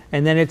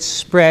 and then it's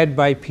spread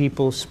by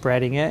people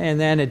spreading it, and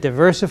then it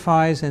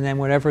diversifies, and then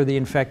wherever the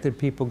infected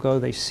people go,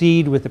 they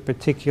seed with a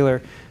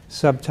particular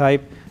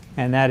subtype,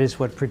 and that is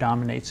what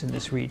predominates in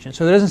this region.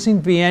 So there doesn't seem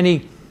to be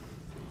any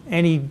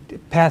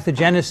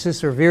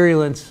pathogenesis or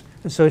virulence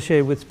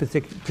associated with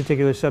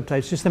particular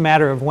subtypes, just a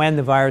matter of when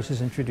the virus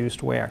is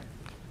introduced where.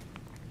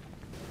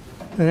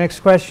 The next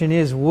question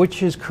is,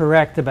 which is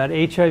correct about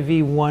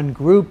HIV-1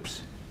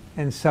 groups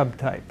and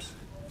subtypes?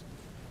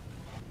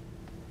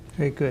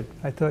 Very good.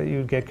 I thought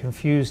you'd get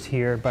confused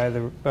here by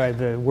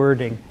the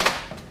wording.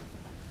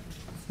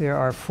 There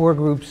are 4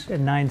 groups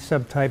and 9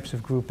 subtypes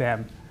of group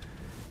M.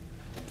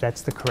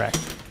 That's the correct.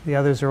 The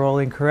others are all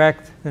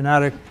incorrect. They're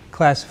not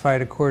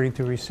classified according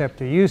to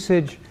receptor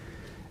usage.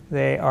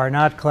 They are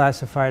not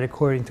classified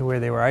according to where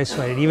they were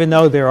isolated. Even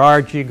though there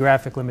are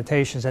geographic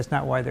limitations, that's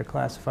not why they're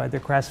classified. They're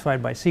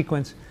classified by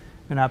sequence.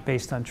 They're not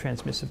based on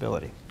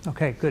transmissibility.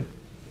 Okay, good.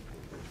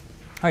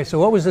 All right, so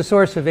what was the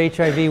source of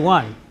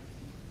HIV-1?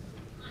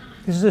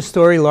 This is a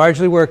story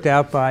largely worked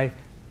out by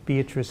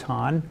Beatrice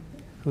Hahn,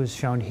 who is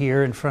shown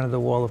here in front of the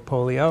wall of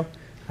polio.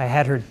 I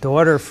had her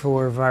daughter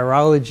for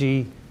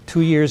virology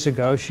 2 years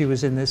ago. She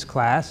was in this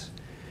class,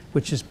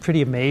 which is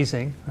pretty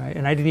amazing, right?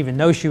 And I didn't even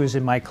know she was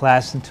in my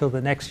class until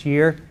the next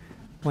year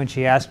when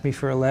she asked me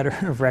for a letter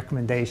of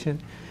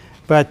recommendation.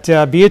 But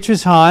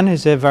Beatrice Hahn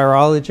is a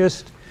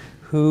virologist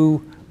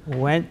who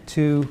went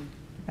to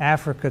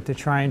Africa to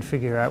try and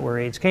figure out where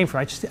AIDS came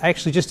from. I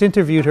actually just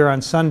interviewed her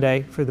on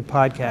Sunday for the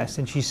podcast,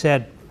 and she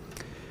said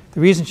the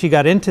reason she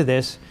got into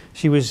this,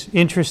 she was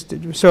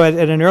interested. So at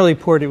an early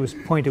point, it was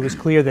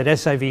clear that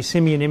SIV,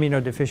 simian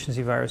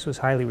immunodeficiency virus, was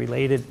highly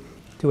related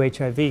to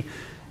HIV.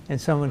 And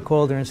someone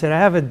called her and said, I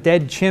have a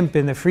dead chimp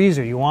in the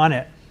freezer. You want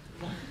it?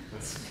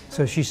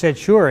 So she said,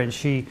 sure. And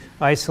she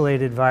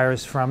isolated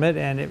virus from it,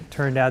 and it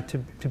turned out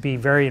to be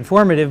very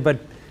informative. But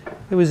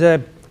it was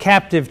a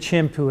captive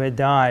chimp who had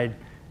died.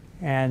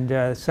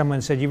 And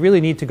someone said, you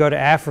really need to go to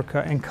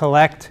Africa and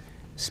collect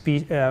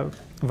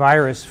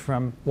virus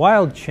from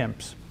wild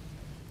chimps.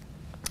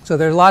 So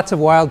there are lots of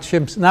wild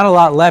chimps, not a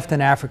lot left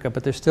in Africa,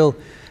 but there's still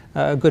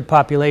a good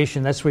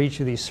population. That's where each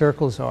of these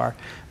circles are.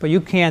 But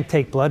you can't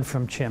take blood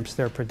from chimps.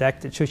 They're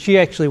protected. So she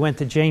actually went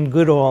to Jane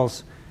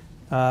Goodall's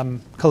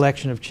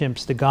collection of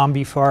chimps, the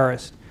Gombe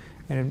Forest.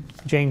 And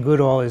Jane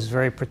Goodall is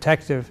very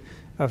protective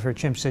of her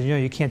chimps. Says, you know,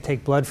 you can't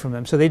take blood from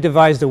them. So they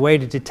devised a way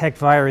to detect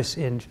virus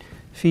in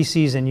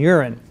feces and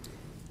urine.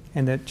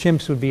 And the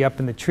chimps would be up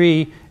in the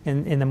tree.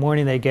 And in the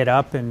morning they get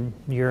up and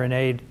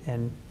urinate.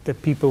 And the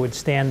people would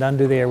stand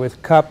under there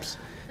with cups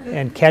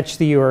and catch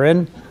the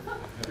urine.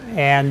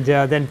 And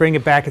then bring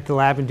it back at the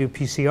lab and do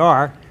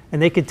PCR.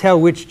 And they could tell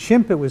which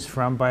chimp it was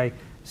from by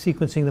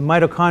sequencing the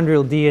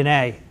mitochondrial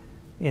DNA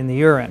in the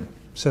urine.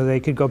 So they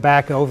could go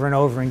back over and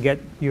over and get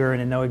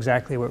urine and know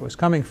exactly where it was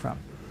coming from.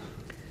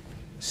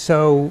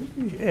 So,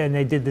 and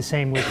they did the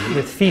same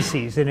with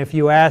feces. And if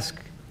you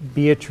ask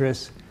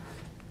Beatrice,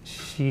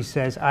 she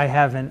says, I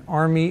have an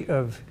army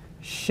of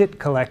shit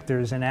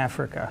collectors in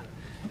Africa.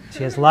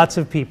 She has lots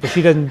of people.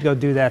 She doesn't go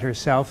do that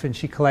herself, and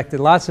she collected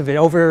lots of it.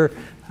 Over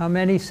how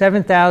many?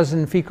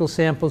 7,000 fecal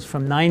samples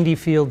from 90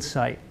 field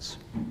sites.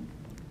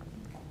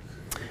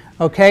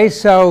 Okay,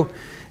 so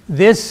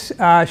this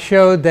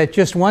showed that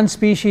just one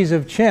species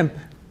of chimp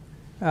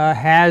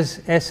has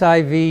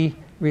SIV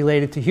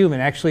related to human.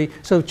 Actually,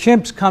 so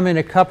chimps come in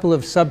a couple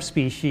of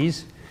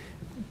subspecies.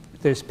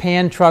 There's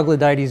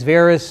Pan-Troglodytes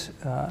verus,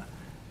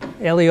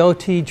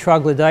 Elioti,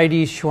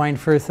 Troglodytes,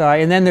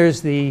 Schweinfurthi, and then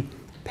there's the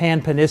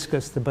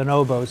Pan-Paniscus, the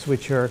bonobos,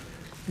 which are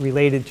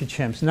related to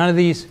chimps. None of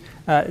these,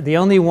 the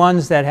only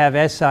ones that have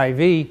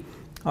SIV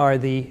are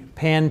the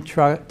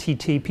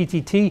Pan-TT,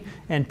 PTT,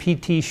 and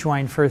PT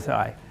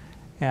Schweinfurthi.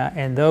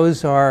 And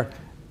those are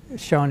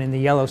shown in the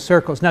yellow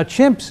circles. Now,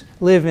 chimps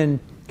live in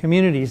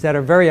communities that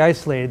are very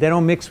isolated. They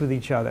don't mix with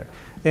each other.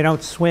 They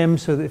don't swim,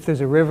 so if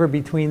there's a river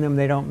between them,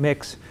 they don't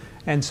mix.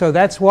 And so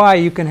that's why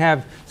you can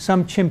have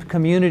some chimp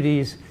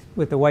communities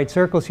with the white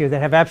circles here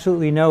that have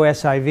absolutely no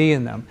SIV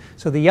in them.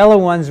 So the yellow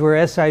ones were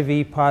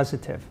SIV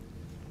positive.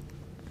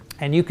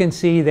 And you can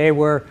see they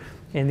were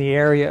in the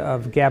area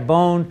of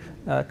Gabon,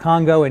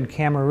 Congo, and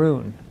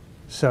Cameroon.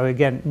 So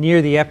again,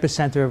 near the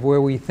epicenter of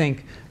where we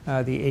think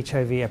the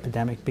HIV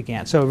epidemic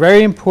began. So a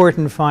very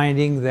important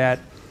finding that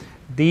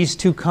these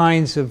two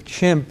kinds of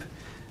chimp,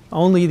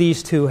 only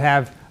these two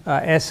have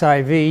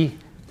SIV,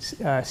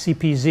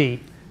 CPZ,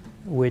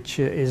 which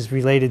is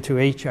related to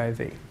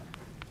HIV.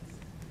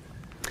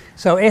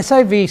 So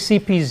SIV,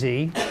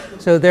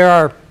 CPZ, so there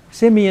are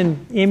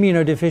simian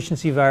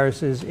immunodeficiency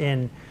viruses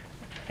in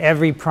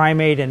every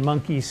primate and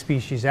monkey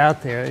species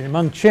out there. And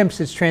among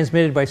chimps, it's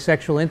transmitted by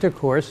sexual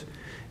intercourse.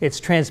 It's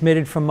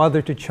transmitted from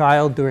mother to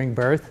child during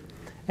birth,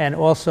 and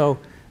also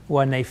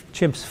when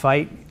chimps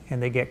fight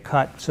and they get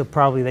cut, so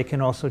probably they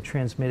can also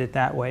transmit it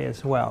that way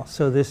as well.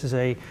 So this is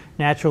a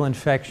natural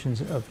infection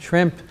of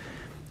shrimp.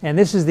 And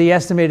this is the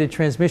estimated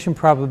transmission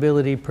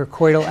probability per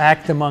coital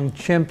act among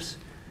chimps.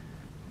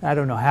 I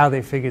don't know how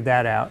they figured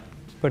that out.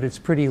 but it's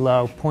pretty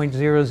low,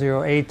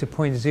 0.008 to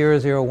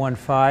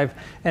 0.0015.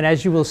 And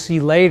as you will see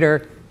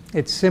later,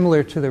 it's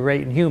similar to the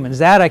rate in humans.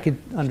 That I could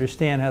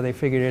understand how they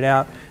figured it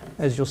out.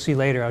 As you'll see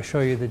later, I'll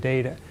show you the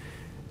data.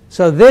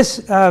 So this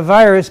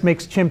virus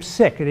makes chimps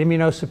sick. It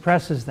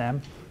immunosuppresses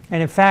them.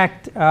 And in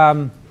fact,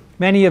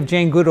 many of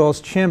Jane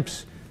Goodall's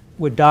chimps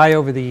would die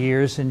over the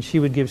years, and she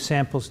would give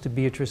samples to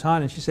Beatrice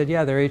Hahn, and she said,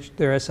 yeah, they're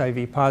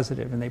SIV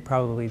positive, and they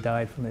probably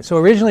died from it. So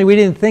originally we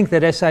didn't think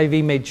that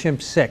SIV made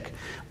chimps sick,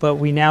 but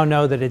we now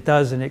know that it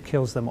does, and it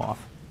kills them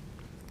off.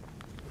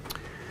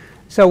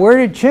 So where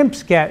did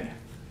chimps get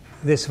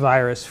this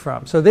virus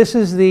from? So this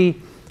is the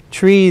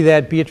tree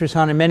that Beatrice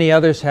Hahn and many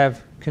others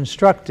have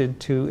constructed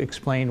to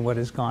explain what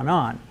has gone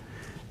on.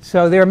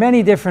 So there are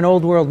many different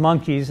old world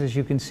monkeys, as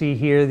you can see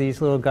here,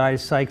 these little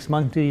guys, Sykes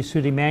monkeys,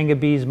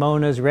 Pseudimangabes,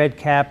 Monas,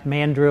 redcap,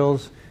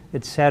 mandrills,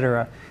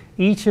 etc.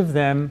 Each of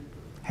them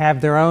have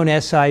their own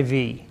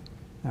SIV,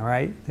 all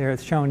right? They're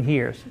shown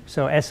here.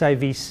 So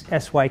SIV,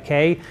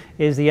 SYK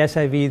is the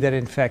SIV that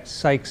infects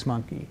Sykes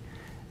monkey,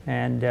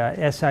 and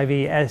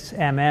SIV,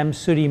 SMM,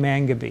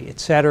 Pseudimangabes,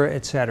 etc.,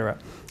 etc.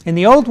 In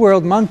the old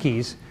world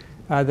monkeys,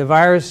 the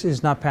virus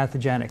is not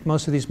pathogenic.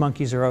 Most of these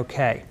monkeys are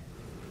okay.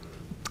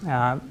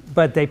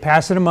 But they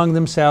pass it among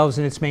themselves,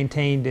 and it's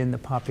maintained in the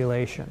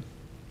population.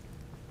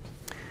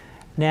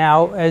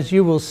 Now, as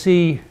you will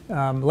see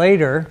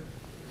later,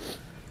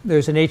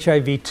 there's an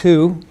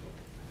HIV-2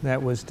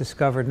 that was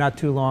discovered not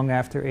too long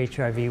after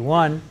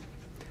HIV-1.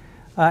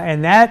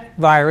 And that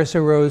virus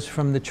arose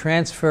from the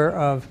transfer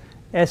of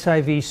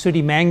SIV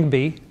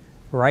Pseudimangabes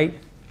right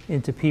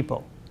into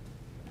people.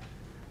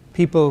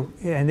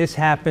 And this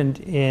happened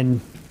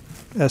in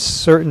a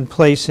certain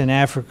place in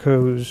Africa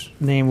whose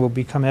name will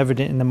become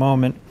evident in a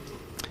moment,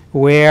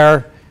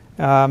 where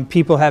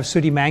people have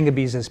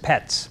Pseudimangabes as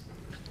pets,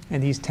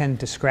 and these tend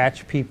to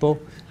scratch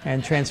people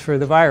and transfer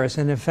the virus.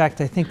 And in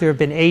fact, I think there have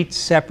been 8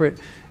 separate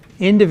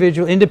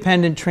individual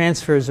independent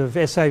transfers of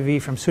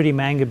SIV from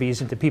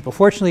Pseudimangabes into people.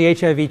 Fortunately,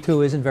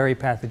 HIV-2 isn't very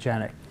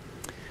pathogenic.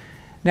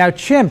 Now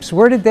chimps,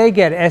 where did they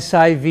get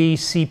SIV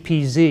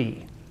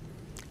CPZ?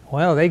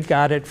 Well, they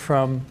got it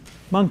from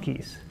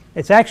monkeys.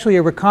 It's actually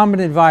a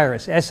recombinant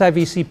virus.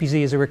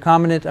 SIV-CPZ is a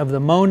recombinant of the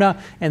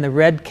Mona and the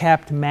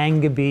red-capped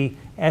Mangabe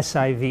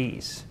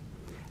SIVs.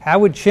 How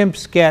would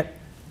chimps get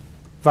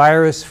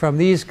virus from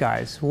these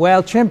guys?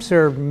 Well, chimps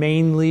are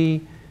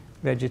mainly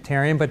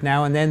vegetarian, but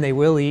now and then they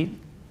will eat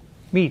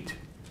meat.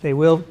 They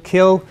will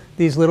kill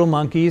these little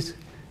monkeys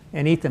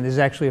and eat them. There's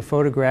actually a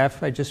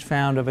photograph I just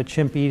found of a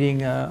chimp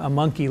eating a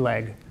monkey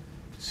leg.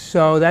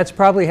 So that's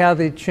probably how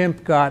the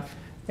chimp got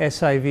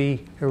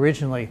SIV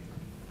originally.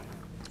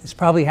 This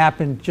probably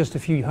happened just a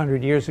few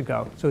hundred years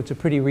ago, so it's a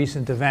pretty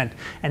recent event.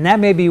 And that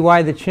may be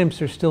why the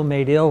chimps are still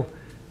made ill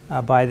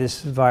by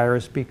this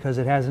virus, because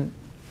it hasn't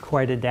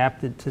quite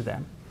adapted to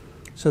them.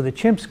 So the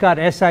chimps got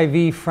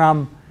SIV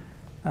from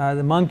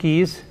the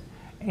monkeys,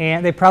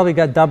 and they probably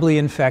got doubly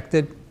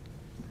infected,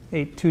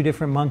 ate 2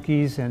 different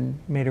monkeys and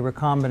made a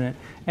recombinant.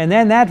 And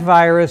then that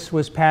virus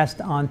was passed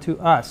on to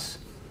us.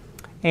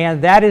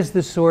 And that is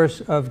the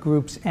source of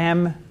groups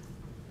M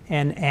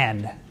and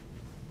N.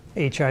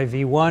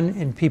 HIV-1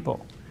 in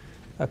people,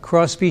 a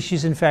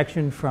cross-species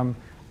infection from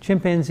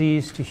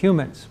chimpanzees to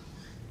humans.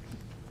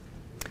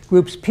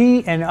 Groups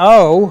P and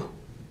O,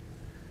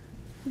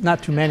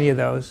 not too many of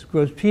those,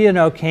 groups P and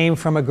O came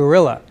from a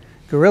gorilla.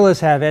 Gorillas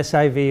have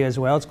SIV as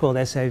well. It's called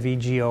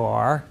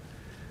SIV-GOR.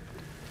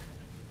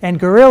 And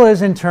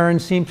gorillas, in turn,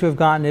 seem to have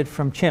gotten it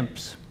from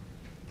chimps.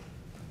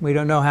 We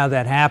don't know how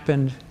that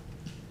happened,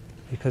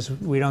 because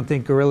we don't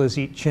think gorillas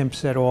eat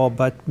chimps at all,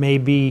 but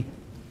maybe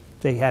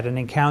they had an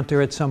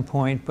encounter at some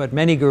point. But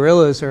many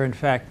gorillas are, in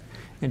fact,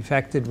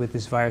 infected with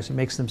this virus. It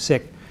makes them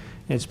sick.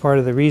 And it's part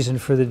of the reason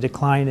for the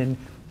decline in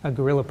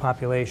gorilla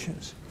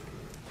populations.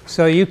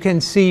 So you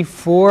can see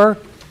 4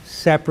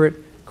 separate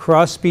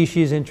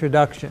cross-species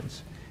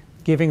introductions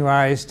giving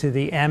rise to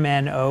the M,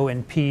 N, O,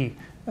 and P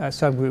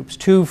subgroups,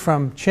 2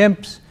 from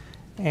chimps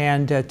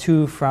and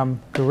 2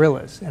 from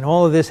gorillas. And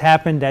all of this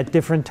happened at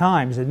different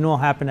times. It didn't all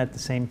happen at the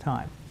same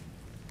time.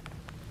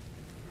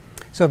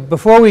 So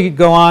before we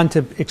go on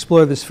to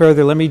explore this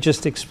further, let me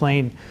just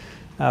explain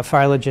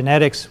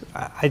phylogenetics.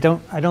 I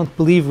don't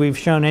believe we've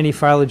shown any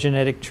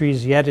phylogenetic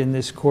trees yet in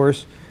this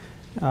course.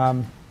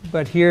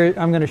 But here,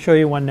 I'm going to show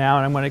you one now,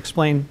 and I'm going to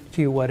explain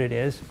to you what it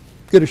is.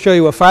 I'm going to show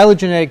you a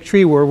phylogenetic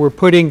tree where we're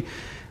putting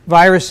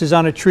viruses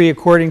on a tree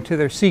according to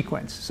their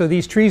sequence. So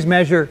these trees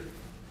measure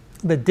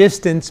the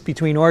distance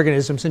between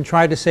organisms and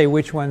try to say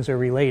which ones are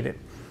related.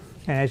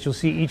 And as you'll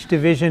see, each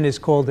division is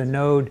called a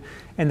node.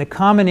 And the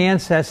common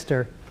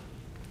ancestor,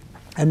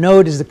 a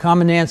node is the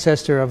common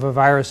ancestor of a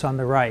virus on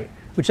the right,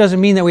 which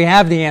doesn't mean that we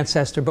have the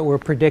ancestor, but we're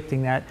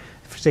predicting that.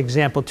 For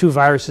example, 2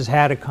 viruses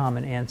had a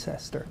common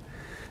ancestor.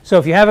 So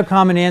if you have a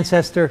common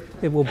ancestor,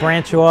 it will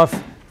branch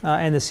off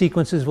and the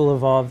sequences will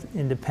evolve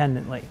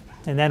independently.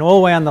 And then all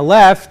the way on the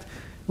left,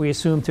 we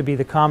assume to be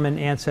the common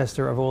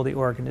ancestor of all the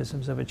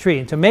organisms of a tree.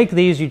 And to make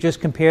these, you just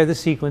compare the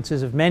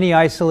sequences of many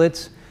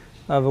isolates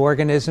of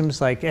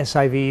organisms like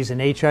SIVs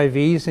and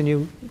HIVs, and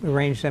you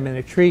arrange them in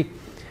a tree.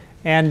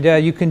 And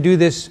you can do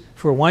this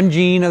for one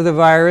gene of the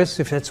virus,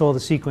 if that's all the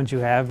sequence you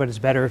have, but it's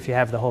better if you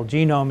have the whole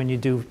genome and you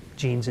do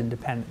genes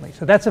independently.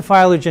 So that's a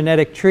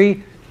phylogenetic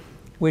tree,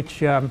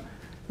 which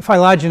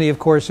phylogeny, of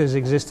course, has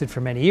existed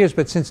for many years,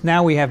 but since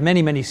now we have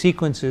many, many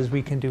sequences,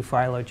 we can do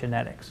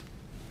phylogenetics.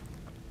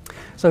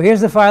 So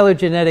here's the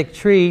phylogenetic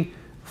tree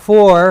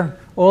for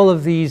all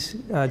of these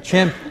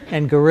chimp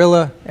and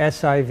gorilla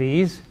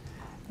SIVs,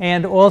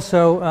 and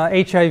also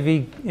HIV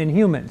in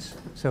humans.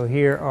 So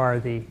here are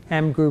the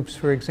M groups,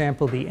 for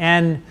example, the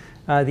N,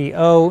 the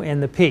O,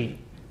 and the P.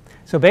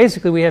 So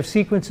basically we have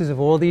sequences of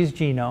all these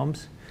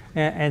genomes,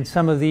 and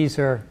some of these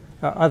are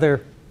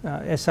other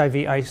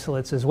SIV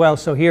isolates as well.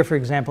 So here, for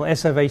example,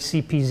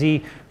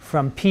 SIV-CPZ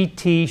from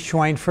PT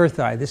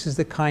Schweinfurthi. This is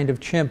the kind of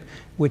chimp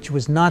which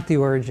was not the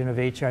origin of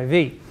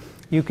HIV.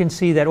 You can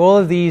see that all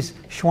of these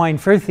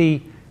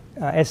Schweinfurthi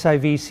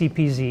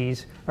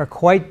SIV-CPZs are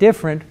quite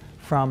different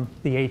from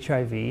the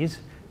HIVs,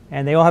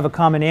 and they all have a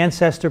common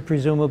ancestor,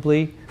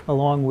 presumably,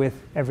 along with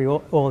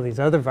all of these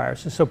other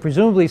viruses. So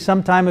presumably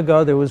some time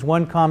ago there was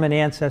one common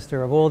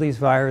ancestor of all these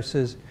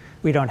viruses.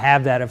 We don't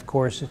have that, of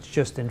course, it's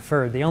just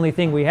inferred. The only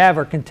thing we have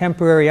are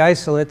contemporary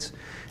isolates,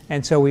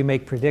 and so we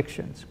make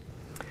predictions.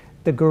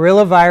 The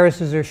gorilla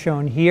viruses are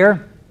shown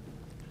here.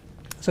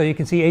 So you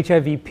can see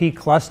HIV-P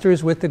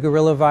clusters with the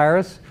gorilla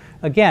virus.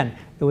 Again,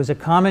 there was a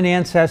common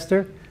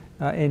ancestor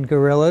in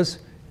gorillas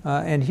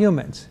and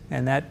humans,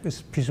 and that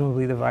is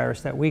presumably the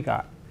virus that we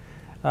got.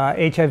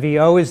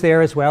 HIV-O is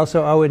there as well,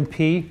 so O and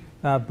P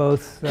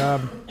both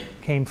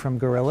came from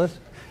gorillas.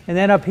 And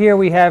then up here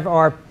we have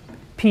our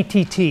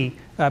PTT,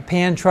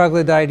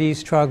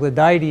 pan-troglodytes,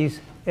 troglodytes,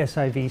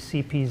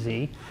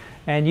 SIV-CPZ.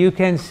 And you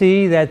can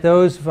see that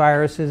those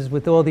viruses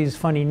with all these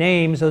funny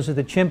names, those are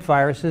the chimp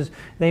viruses,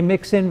 they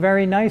mix in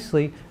very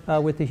nicely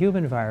with the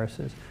human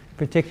viruses. In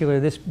particular,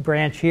 this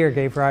branch here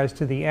gave rise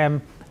to the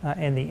M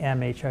and the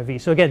M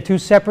HIV. So again, two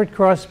separate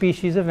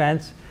cross-species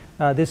events,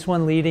 this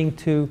one leading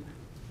to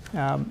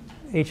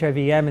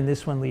HIV-M and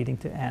this one leading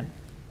to N.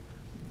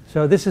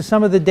 So this is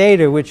some of the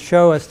data which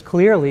show us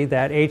clearly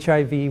that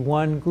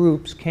HIV-1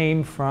 groups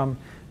came from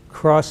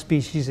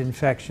cross-species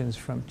infections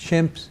from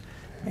chimps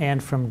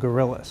and from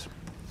gorillas.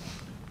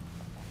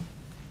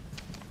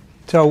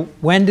 So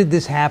when did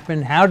this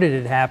happen? How did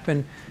it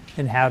happen?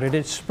 And how did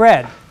it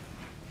spread?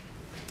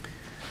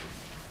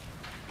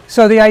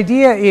 So the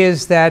idea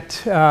is that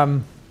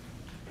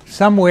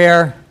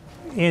somewhere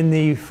in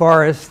the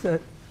forest,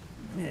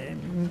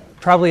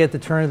 probably at the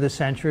turn of the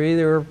century,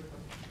 there were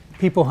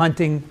people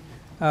hunting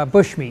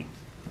bushmeat.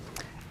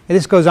 And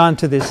this goes on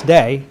to this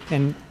day,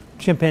 and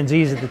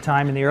chimpanzees at the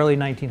time in the early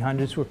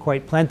 1900s were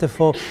quite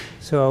plentiful,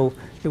 so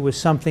it was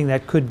something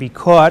that could be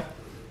caught.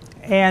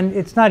 And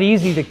it's not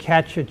easy to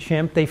catch a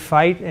chimp. They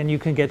fight and you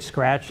can get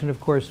scratched, and of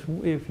course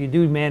if you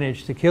do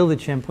manage to kill the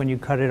chimp when you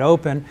cut it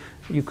open,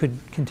 you could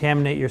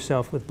contaminate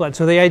yourself with blood.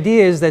 So the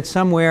idea is that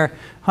somewhere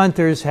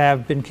hunters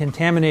have been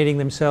contaminating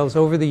themselves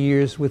over the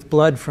years with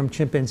blood from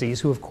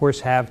chimpanzees, who of course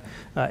have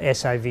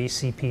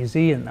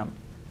SIV-CPZ in them.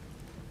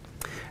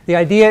 The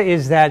idea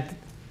is that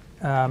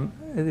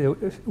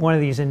one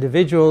of these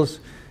individuals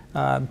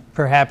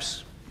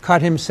perhaps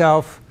cut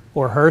himself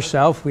or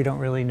herself, we don't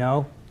really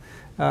know.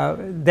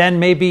 Then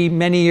maybe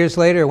many years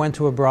later went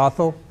to a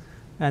brothel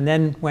and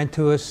then went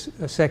to a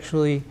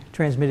sexually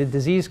transmitted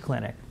disease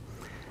clinic.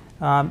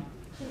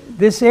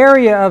 This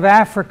area of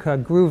Africa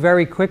grew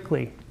very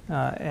quickly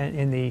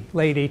in the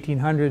late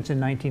 1800s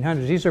and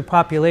 1900s. These are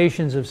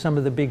populations of some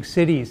of the big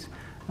cities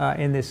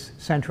in this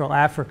Central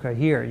Africa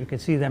here. You can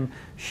see them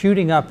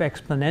shooting up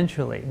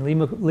exponentially.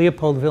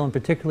 Leopoldville in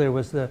particular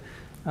was the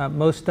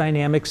most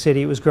dynamic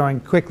city. It was growing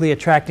quickly,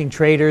 attracting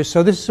traders.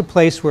 So this is a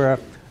place where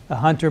a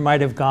hunter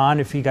might have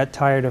gone if he got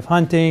tired of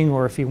hunting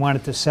or if he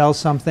wanted to sell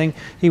something.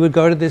 He would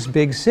go to this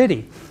big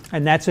city,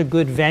 and that's a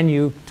good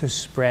venue to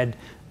spread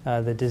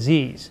the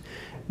disease.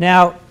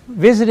 Now,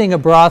 visiting a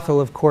brothel,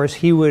 of course,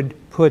 he would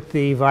put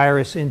the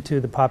virus into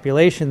the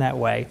population that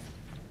way.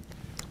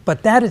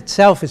 But that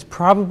itself is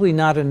probably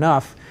not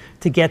enough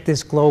to get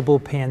this global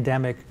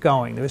pandemic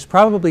going. There was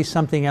probably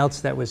something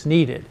else that was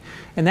needed.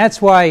 And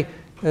that's why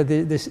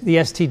the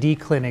STD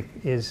clinic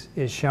is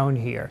shown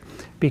here.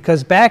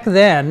 Because back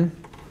then,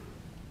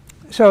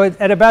 so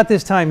at about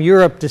this time,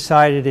 Europe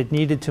decided it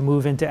needed to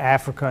move into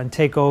Africa and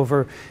take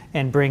over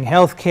and bring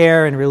health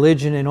care and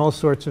religion and all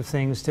sorts of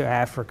things to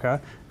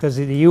Africa, because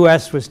the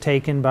US was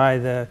taken by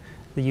the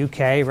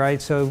UK,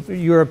 right? So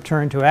Europe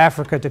turned to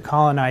Africa to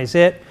colonize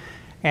it,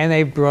 and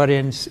they brought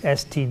in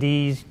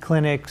STD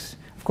clinics.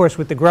 Of course,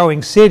 with the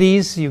growing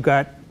cities, you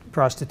got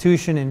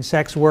prostitution and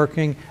sex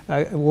working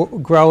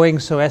growing,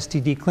 so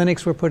STD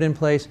clinics were put in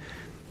place.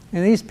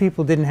 And these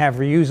people didn't have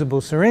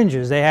reusable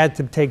syringes. They had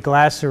to take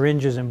glass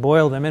syringes and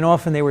boil them, and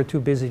often they were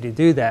too busy to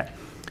do that.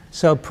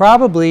 So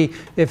probably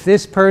if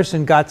this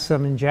person got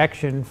some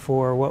injection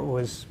for what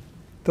was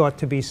thought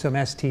to be some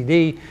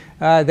STD,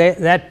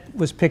 that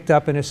was picked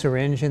up in a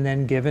syringe and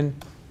then given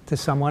to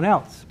someone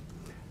else.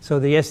 So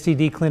the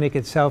STD clinic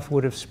itself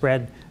would have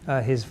spread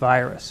his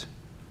virus.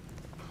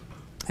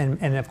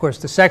 And of course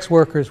the sex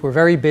workers were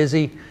very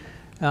busy.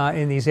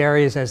 in these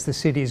areas as the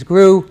cities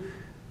grew,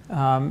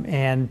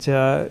 and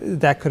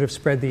that could have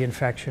spread the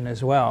infection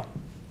as well.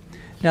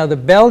 Now the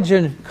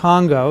Belgian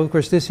Congo, of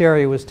course this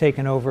area was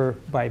taken over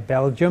by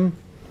Belgium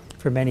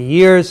for many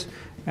years.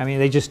 I mean,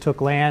 they just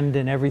took land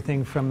and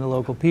everything from the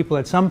local people.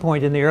 At some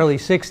point in the early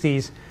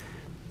 60s,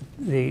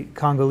 the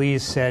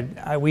Congolese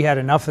said, we had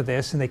enough of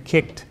this, and they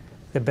kicked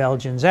the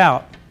Belgians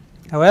out.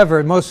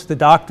 However, most of the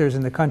doctors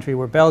in the country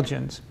were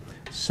Belgians,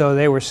 so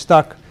they were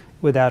stuck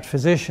without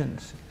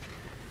physicians.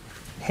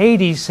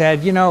 Haiti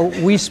said, you know,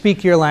 we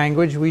speak your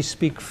language, we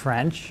speak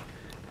French,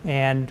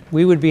 and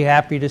we would be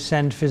happy to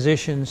send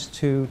physicians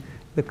to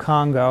the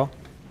Congo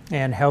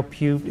and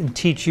help you and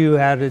teach you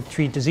how to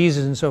treat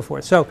diseases and so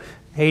forth. So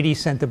Haiti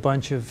sent a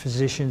bunch of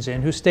physicians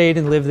in who stayed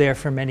and lived there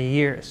for many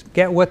years.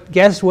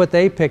 Guess what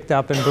they picked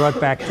up and brought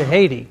back to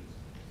Haiti?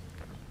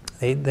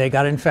 They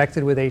got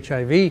infected with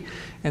HIV,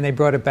 and they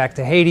brought it back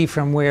to Haiti,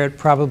 from where it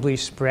probably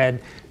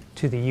spread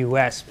to the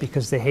US,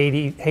 because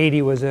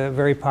Haiti was a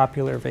very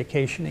popular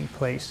vacationing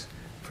place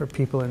for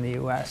people in the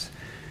US.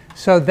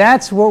 So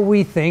that's what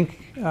we think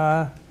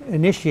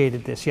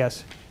initiated this.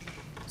 Yes?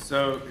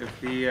 So if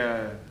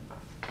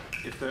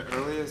the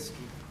earliest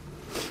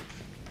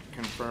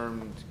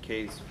confirmed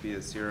case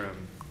via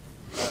serum,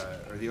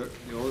 or the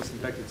oldest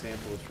infected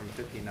sample is from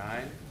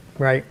 59,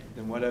 right?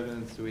 Then what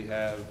evidence do we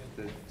have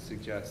that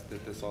suggests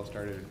that this all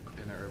started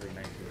in the early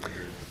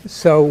 1900s?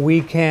 So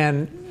we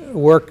can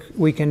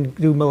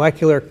do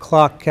molecular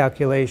clock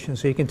calculations.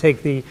 So you can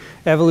take the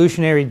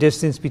evolutionary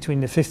distance between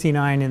the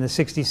 59 and the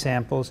 60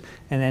 samples,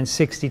 and then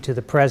 60 to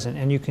the present.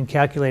 And you can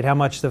calculate how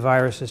much the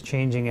virus is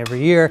changing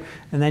every year,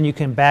 and then you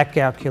can back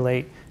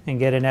calculate and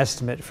get an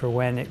estimate for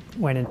when it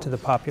went into the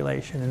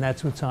population, and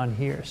that's what's on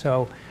here.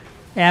 So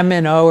M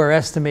and O are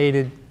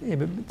estimated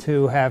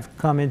to have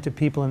come into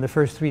people in the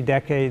first 3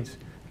 decades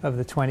of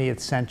the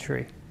 20th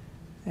century.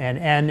 And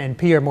N and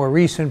P are more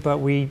recent, but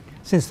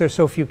since there's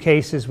so few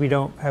cases, we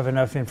don't have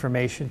enough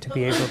information to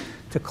be able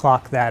to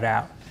clock that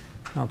out,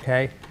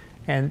 okay?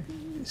 And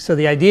so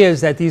the idea is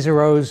that these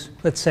arose,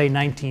 let's say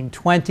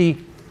 1920.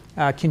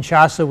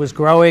 Kinshasa was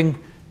growing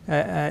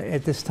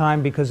at this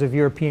time because of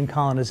European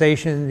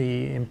colonization,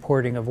 the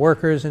importing of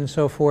workers and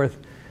so forth,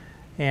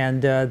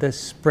 and the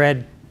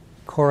spread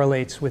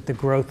correlates with the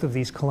growth of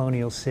these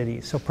colonial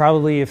cities. So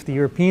probably if the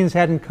Europeans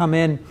hadn't come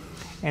in,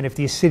 and if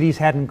these cities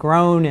hadn't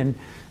grown, and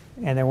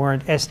there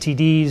weren't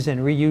STDs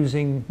and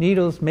reusing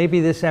needles, maybe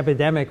this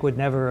epidemic would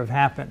never have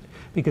happened.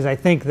 Because I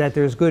think that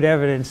there's good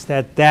evidence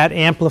that that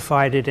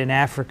amplified it in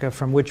Africa,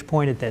 from which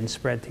point it then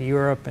spread to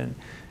Europe and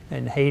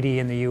Haiti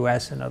and the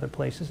US and other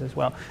places as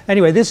well.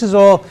 Anyway, this is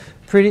all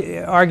pretty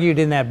argued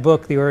in that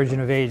book, The Origin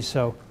of AIDS,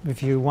 so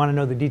if you want to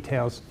know the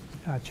details,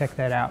 check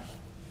that out.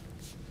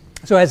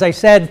 So as I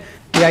said,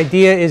 the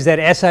idea is that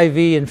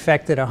SIV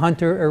infected a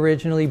hunter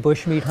originally,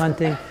 bushmeat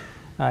hunting.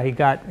 He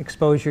got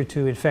exposure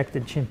to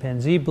infected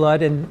chimpanzee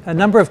blood, and a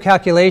number of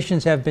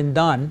calculations have been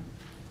done,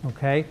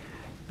 okay?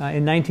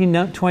 In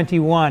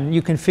 1921,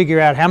 you can figure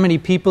out how many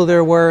people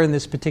there were in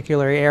this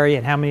particular area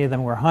and how many of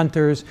them were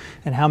hunters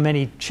and how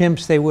many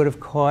chimps they would have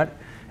caught.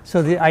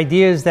 So the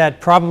idea is that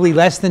probably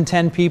less than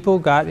 10 people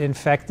got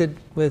infected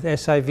with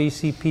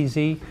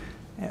SIV-CPZ,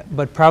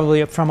 but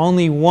probably from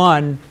only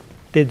one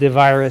did the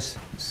virus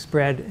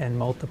spread and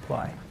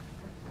multiply.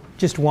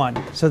 Just one.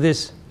 So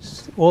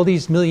all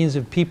these millions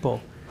of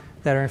people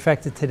that are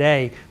infected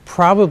today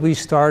probably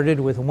started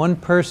with one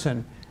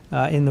person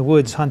in the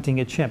woods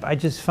hunting a chimp. I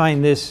just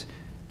find this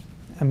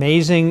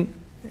amazing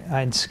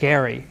and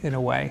scary in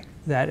a way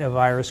that a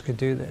virus could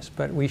do this,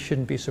 but we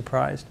shouldn't be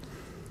surprised.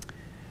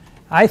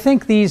 I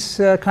think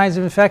these kinds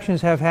of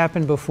infections have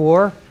happened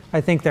before.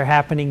 I think they're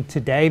happening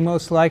today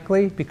most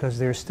likely because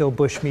there's still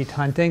bushmeat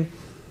hunting,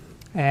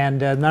 and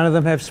none of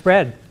them have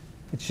spread.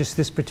 It's just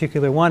this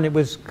particular one. It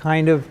was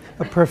kind of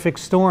a perfect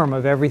storm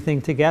of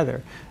everything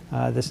together.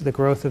 The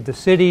growth of the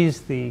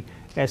cities, the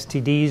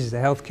STDs, the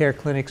healthcare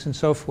clinics, and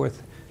so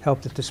forth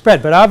helped it to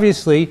spread. But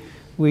obviously,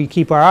 we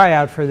keep our eye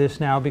out for this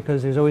now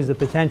because there's always the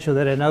potential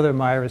that another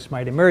virus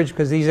might emerge,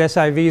 because these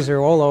SIVs are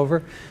all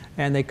over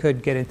and they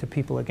could get into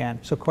people again.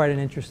 So quite an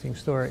interesting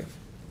story.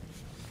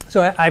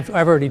 So I've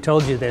already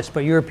told you this,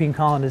 but European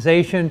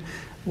colonization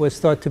was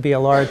thought to be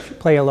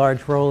play a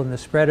large role in the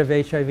spread of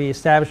HIV,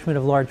 establishment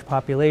of large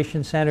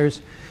population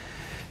centers.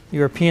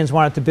 Europeans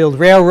wanted to build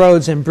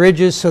railroads and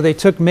bridges, so they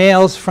took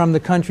males from the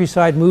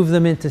countryside, moved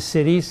them into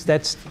cities.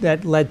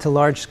 That led to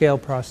large-scale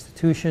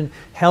prostitution.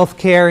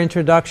 Healthcare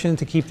introduction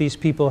to keep these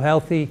people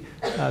healthy.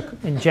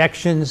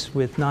 Injections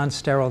with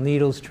non-sterile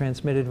needles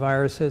transmitted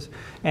viruses.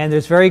 And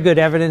there's very good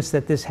evidence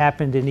that this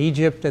happened in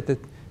Egypt at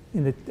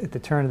the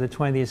turn of the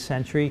 20th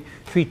century.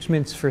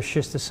 Treatments for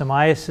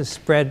schistosomiasis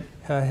spread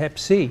Hep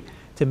C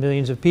to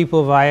millions of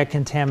people via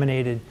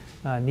contaminated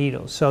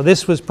needles. So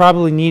this was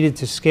probably needed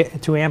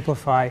to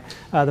amplify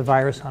the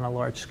virus on a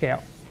large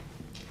scale.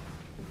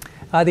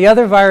 The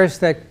other virus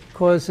that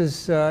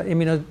causes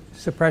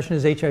immunosuppression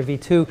is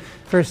HIV-2,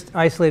 first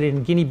isolated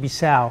in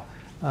Guinea-Bissau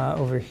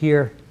over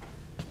here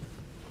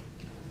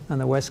on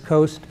the west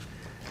coast.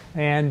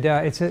 And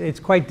it's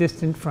quite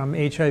distant from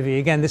HIV.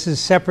 Again, this is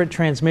separate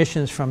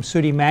transmissions from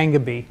sooty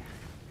mangabe,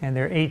 and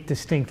there are 8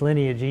 distinct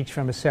lineages, each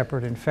from a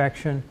separate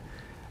infection.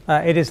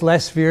 It is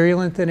less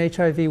virulent than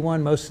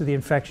HIV-1. Most of the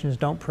infections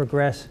don't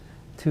progress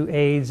to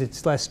AIDS.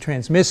 It's less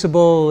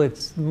transmissible.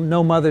 It's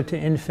no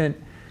mother-to-infant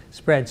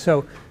spread.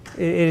 So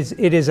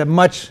it is a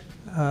much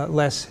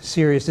less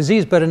serious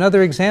disease. But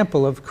another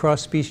example of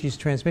cross-species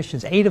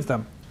transmissions, 8 of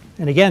them.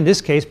 And again, in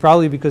this case,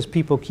 probably because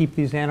people keep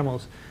these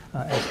animals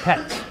as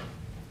pets.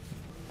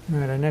 All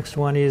right, our next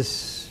one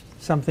is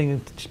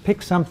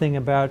pick something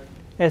about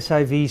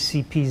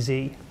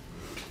SIV-CPZ,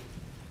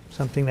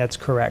 something that's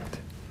correct.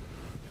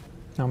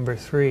 Number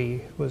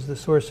 3 was the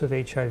source of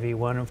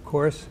HIV-1, of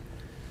course.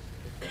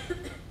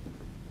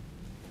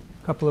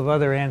 A couple of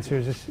other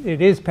answers. It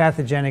is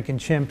pathogenic in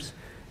chimps.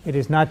 It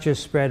is not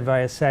just spread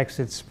via sex.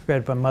 It's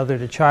spread by mother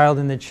to child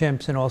in the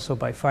chimps and also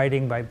by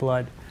fighting, by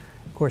blood.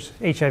 Of course,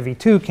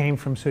 HIV-2 came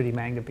from sooty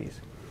mangabes.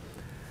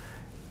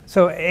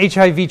 So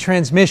HIV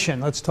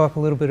transmission, let's talk a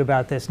little bit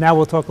about this. Now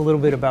we'll talk a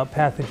little bit about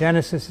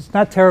pathogenesis. It's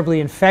not terribly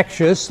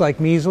infectious like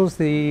measles.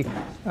 The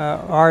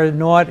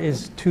R0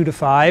 is 2 to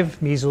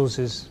 5. Measles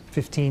is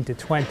 15 to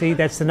 20.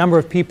 That's the number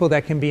of people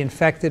that can be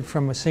infected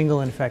from a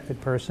single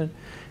infected person.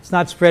 It's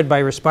not spread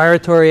by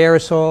respiratory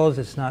aerosols.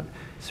 It's not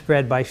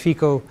spread by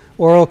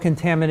fecal-oral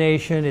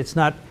contamination. It's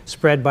not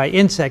spread by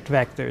insect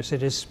vectors.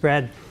 It is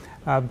spread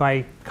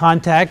by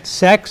contact,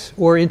 sex,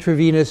 or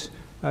intravenous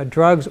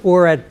drugs,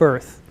 or at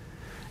birth.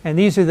 And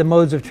these are the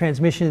modes of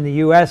transmission in the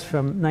US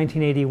from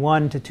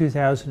 1981 to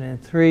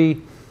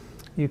 2003.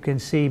 You can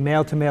see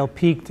male-to-male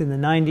peaked in the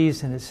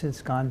 90s and has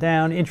since gone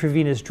down.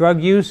 Intravenous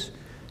drug use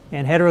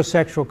and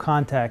heterosexual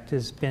contact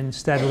has been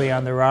steadily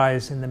on the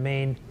rise in the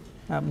main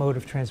mode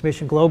of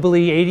transmission.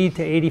 Globally, 80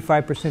 to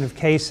 85% of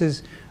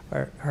cases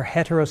are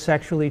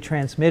heterosexually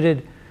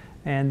transmitted,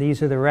 and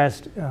these are the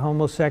rest: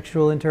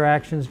 homosexual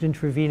interactions,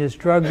 intravenous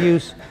drug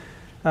use,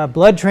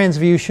 blood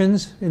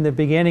transfusions in the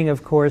beginning,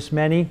 of course,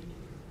 many.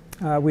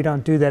 We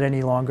don't do that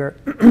any longer,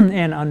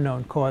 and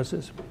unknown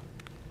causes.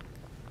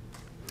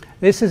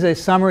 This is a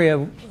summary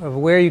of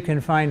where you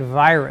can find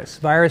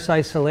virus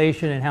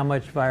isolation and how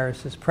much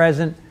virus is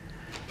present.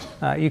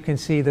 You can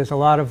see there's a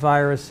lot of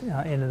virus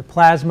in the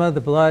plasma, the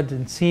blood,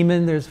 and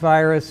semen. There's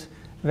virus,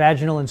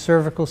 vaginal and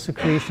cervical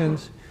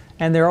secretions.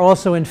 And there are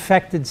also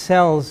infected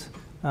cells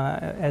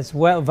as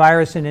well,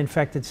 virus in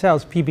infected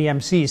cells,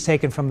 PBMCs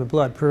taken from the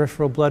blood,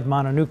 peripheral blood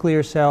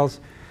mononuclear cells,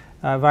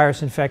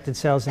 virus-infected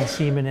cells in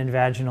semen and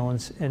vaginal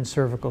and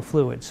cervical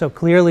fluid. So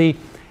clearly,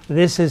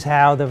 this is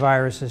how the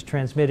virus is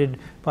transmitted,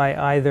 by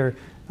either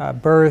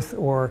birth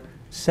or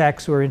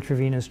sex or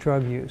intravenous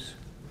drug use.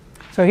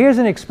 So here's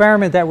an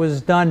experiment that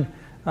was done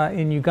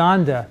in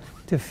Uganda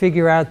to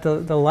figure out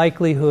the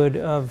likelihood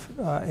of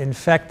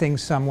infecting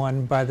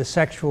someone by the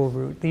sexual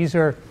route. These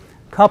are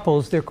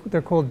couples. They're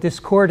called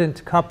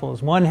discordant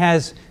couples. One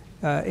has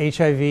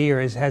HIV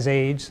or has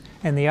AIDS,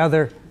 and the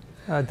other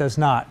does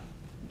not.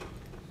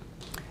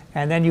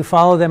 And then you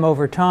follow them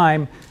over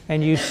time,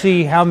 and you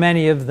see how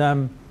many of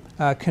them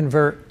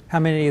how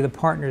many of the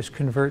partners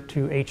convert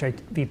to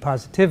HIV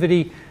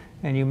positivity,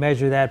 and you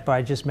measure that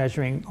by just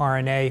measuring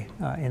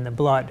RNA in the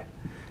blood.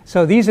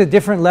 So these are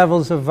different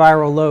levels of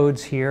viral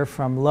loads here,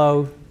 from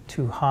low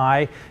to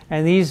high,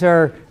 and these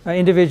are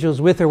individuals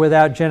with or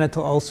without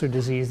genital ulcer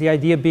disease. The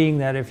idea being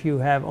that if you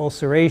have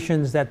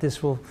ulcerations, that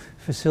this will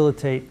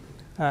facilitate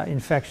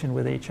infection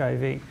with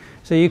HIV.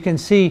 So you can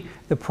see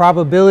the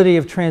probability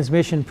of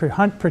transmission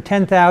per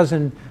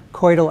 10,000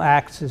 coital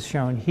acts is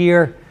shown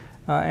here.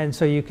 And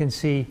so you can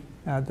see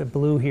the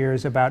blue here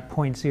is about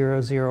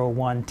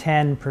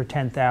 0.00110 per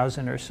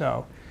 10,000 or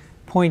so.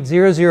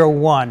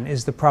 0.001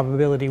 is the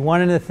probability.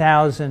 1 in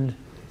 1,000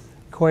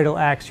 coital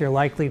acts you're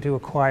likely to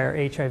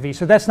acquire HIV.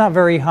 So that's not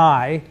very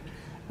high.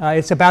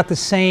 It's about the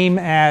same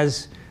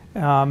as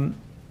occurs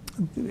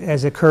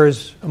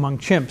among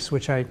chimps,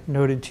 which I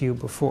noted to you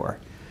before.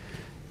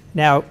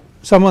 Now,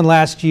 someone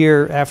last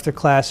year after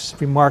class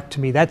remarked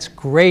to me, "That's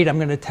great, I'm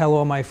going to tell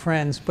all my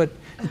friends," but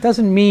it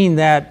doesn't mean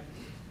that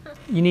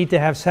you need to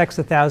have sex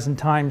 1,000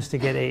 times to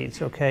get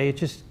AIDS, okay? It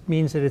just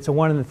means that it's a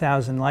 1 in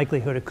 1,000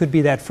 likelihood. It could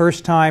be that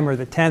first time or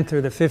the 10th or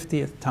the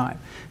 50th time.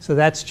 So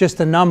that's just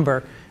a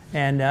number,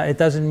 and it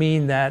doesn't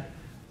mean that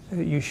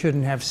you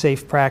shouldn't have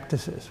safe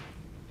practices.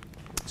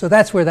 So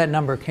that's where that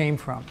number came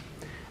from.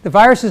 The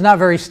virus is not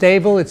very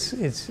stable. Its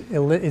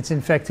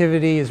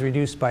infectivity is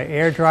reduced by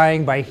air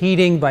drying, by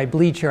heating, by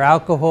bleach or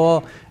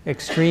alcohol,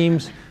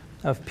 extremes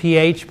of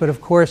pH, but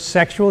of course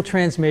sexual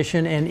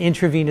transmission and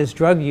intravenous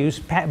drug use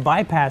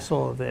bypass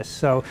all of this.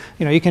 So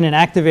you can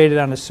inactivate it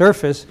on the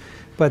surface,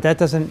 but that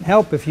doesn't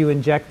help if you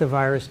inject the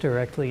virus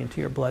directly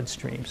into your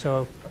bloodstream.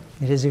 So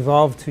it has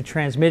evolved to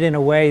transmit in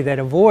a way that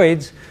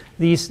avoids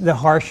the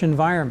harsh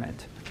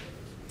environment.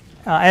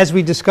 As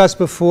we discussed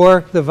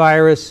before, the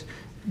virus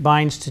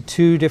binds to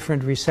 2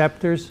 different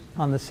receptors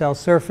on the cell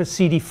surface.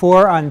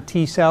 CD4 on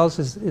T cells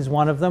is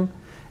one of them,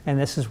 and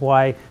this is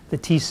why the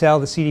T cell,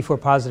 the CD4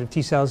 positive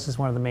T cells, is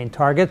one of the main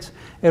targets.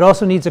 It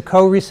also needs a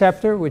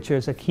co-receptor, which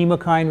is a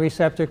chemokine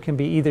receptor, can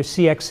be either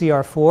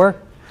CXCR4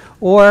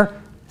 or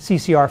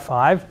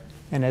CCR5.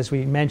 And as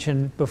we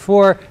mentioned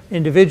before,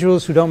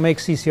 individuals who don't make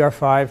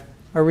CCR5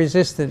 are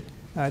resistant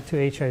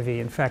to HIV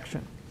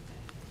infection.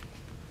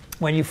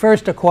 When you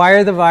first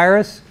acquire the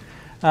virus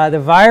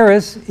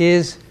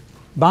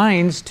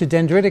binds to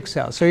dendritic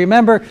cells. So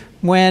remember,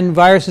 when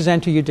viruses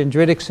enter you,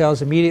 dendritic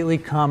cells immediately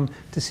come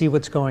to see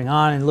what's going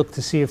on and look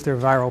to see if they're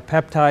viral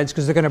peptides,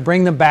 because they're going to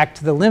bring them back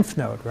to the lymph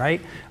node,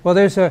 right? Well,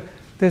 there's a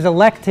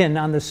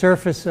lectin on the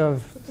surface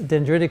of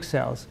dendritic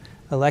cells.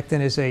 A lectin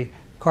is a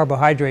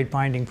carbohydrate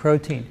binding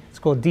protein. It's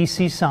called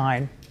DC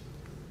sign,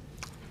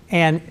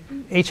 and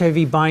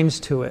HIV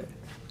binds to it.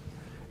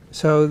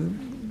 So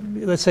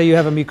let's say you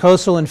have a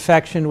mucosal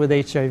infection with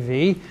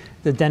HIV.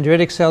 The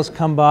dendritic cells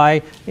come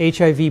by,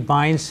 HIV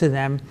binds to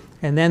them,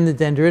 and then the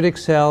dendritic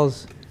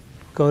cells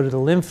go to the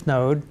lymph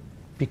node,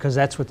 because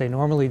that's what they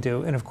normally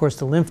do. And of course,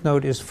 the lymph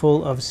node is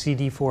full of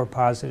CD4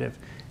 positive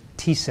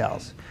T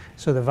cells.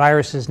 So the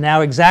virus is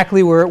now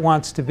exactly where it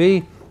wants to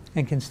be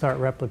and can start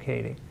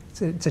replicating.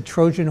 It's a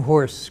Trojan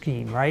horse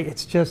scheme, right?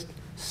 It's just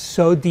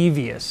so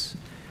devious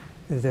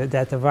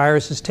that the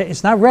virus is,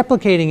 it's not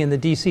replicating in the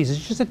DCs,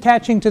 it's just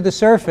attaching to the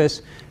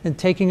surface and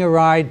taking a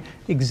ride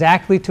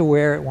exactly to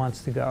where it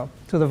wants to go.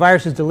 So the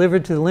virus is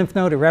delivered to the lymph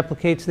node, it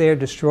replicates there,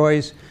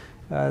 destroys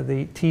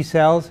the T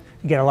cells.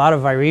 You get a lot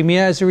of viremia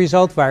as a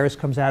result. Virus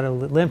comes out of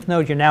the lymph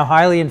node. You're now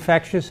highly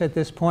infectious at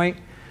this point.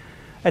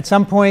 At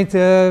some point,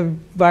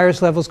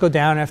 virus levels go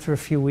down after a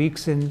few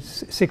weeks. In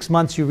 6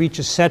 months, you reach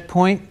a set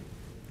point,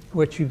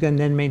 which you can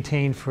then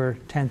maintain for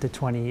 10 to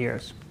 20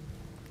 years.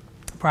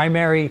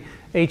 Primary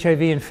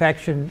HIV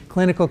infection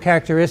clinical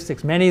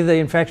characteristics. Many of the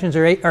infections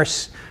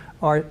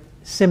are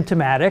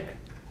symptomatic,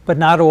 but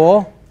not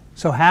all.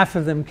 So half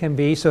of them can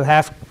be, so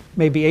half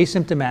may be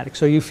asymptomatic.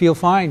 So you feel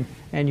fine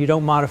and you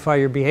don't modify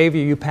your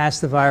behavior. You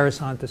pass the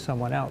virus on to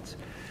someone else.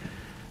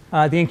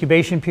 The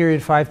incubation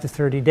period, 5 to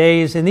 30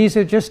 days. And these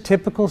are just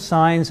typical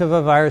signs of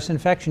a virus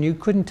infection. You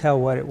couldn't tell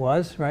what it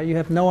was, right? You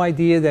have no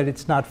idea that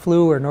it's not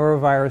flu or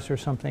norovirus or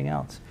something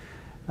else.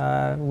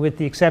 With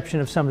the exception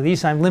of some of these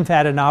signs,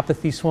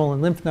 lymphadenopathy,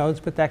 swollen lymph nodes,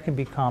 but that can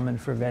be common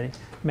for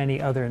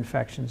many other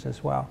infections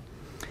as well.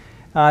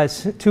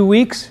 2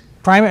 weeks,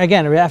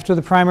 again, after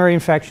the primary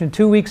infection,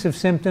 2 weeks of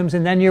symptoms,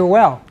 and then you're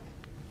well.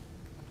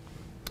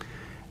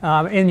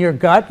 In your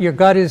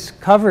gut is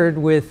covered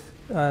with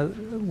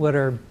what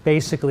are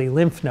basically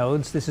lymph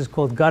nodes. This is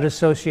called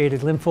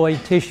gut-associated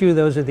lymphoid tissue.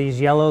 Those are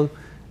these yellow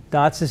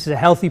dots. This is a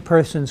healthy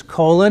person's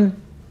colon,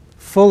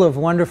 full of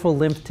wonderful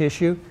lymph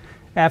tissue.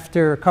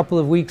 After a couple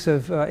of weeks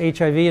of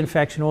HIV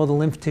infection, all the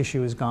lymph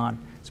tissue is gone.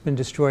 It's been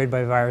destroyed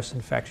by virus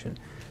infection.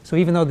 So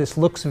even though this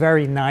looks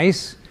very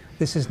nice,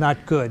 this is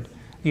not good.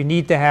 You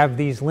need to have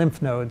these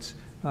lymph nodes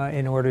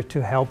in order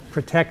to help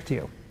protect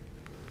you.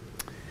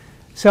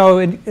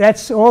 So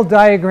that's all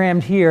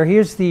diagrammed here.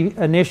 Here's the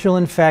initial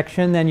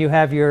infection. Then you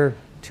have your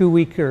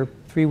 2-week or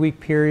 3-week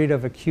period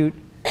of acute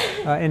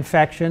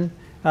infection.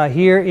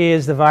 Here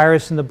is the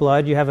virus in the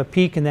blood. You have a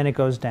peak and then it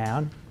goes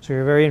down. So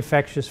you're very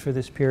infectious for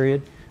this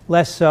period.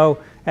 Less so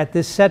at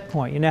this set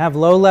point. You now have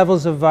low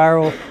levels of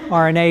viral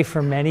RNA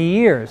for many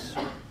years.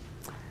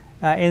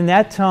 In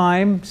that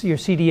time, your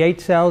CD8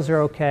 cells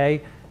are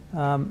okay.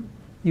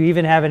 You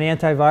even have an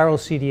antiviral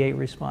CD8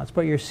 response.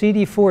 But your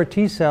CD4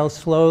 T cells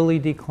slowly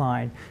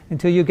decline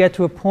until you get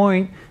to a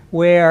point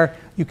where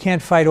you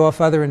can't fight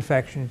off other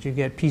infections. You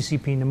get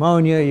PCP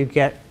pneumonia, you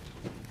get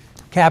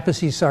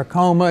Kaposi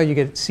sarcoma, you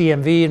get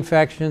CMV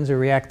infections or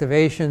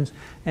reactivations,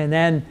 and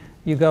then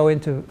you go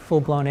into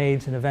full-blown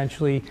AIDS, and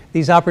eventually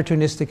these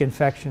opportunistic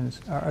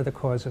infections are the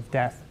cause of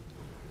death.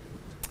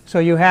 So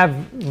you have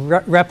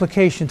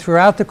replication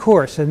throughout the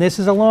course, and this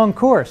is a long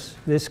course.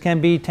 This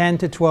can be 10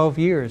 to 12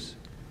 years.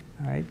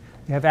 All right?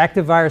 You have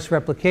active virus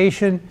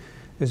replication.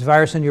 There's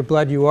virus in your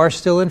blood. You are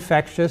still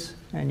infectious,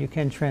 and you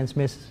can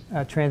transmit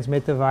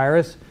the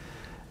virus.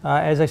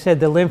 As I said,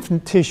 the lymph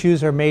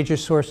tissues are major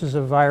sources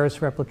of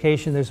virus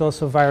replication. There's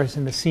also virus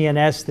in the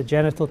CNS, the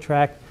genital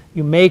tract.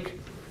 You make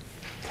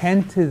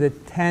 10 to the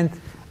 10th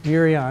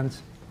virions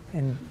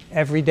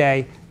every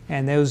day,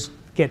 and those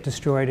get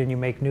destroyed and you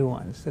make new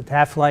ones. The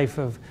half-life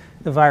of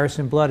the virus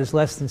in blood is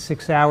less than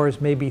 6 hours,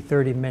 maybe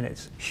 30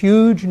 minutes.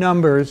 Huge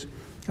numbers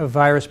of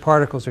virus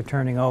particles are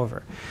turning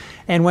over.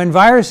 And when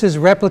viruses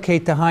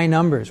replicate to high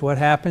numbers, what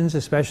happens,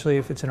 especially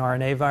if it's an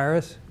RNA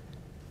virus?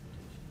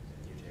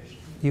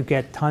 You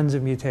get tons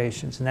of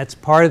mutations, and that's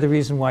part of the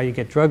reason why you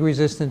get drug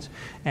resistance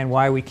and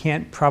why we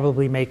can't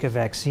probably make a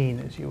vaccine,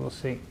 as you will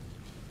see.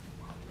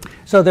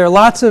 So there are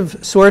lots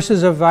of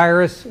sources of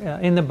virus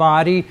in the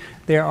body.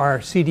 There are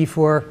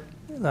CD4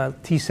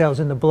 T cells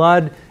in the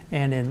blood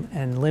and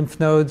in lymph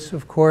nodes,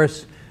 of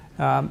course,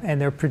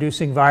 and they're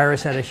producing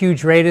virus at a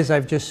huge rate, as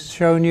I've just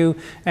shown you.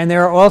 And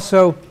there are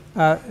also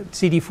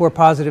CD4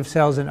 positive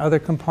cells in other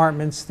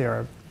compartments. There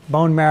are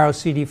bone marrow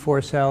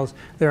CD4 cells.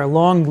 There are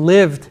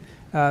long-lived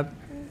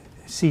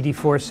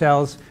CD4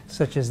 cells,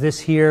 such as this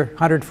here,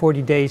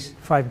 140 days,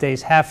 5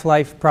 days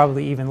half-life,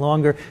 probably even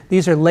longer.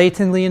 These are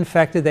latently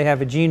infected. They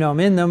have a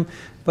genome in them,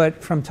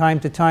 but from time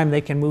to time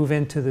they can move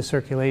into the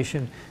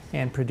circulation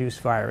and produce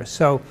virus.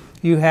 So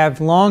you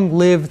have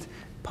long-lived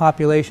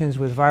populations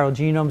with viral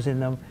genomes in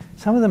them.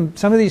 Some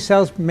of these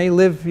cells may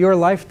live your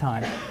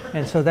lifetime,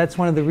 and so that's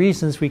one of the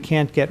reasons we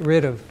can't get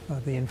rid of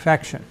the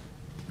infection.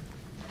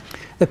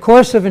 The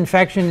course of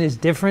infection is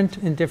different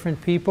in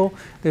different people.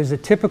 There's a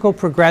typical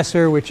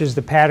progressor, which is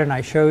the pattern I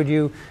showed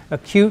you.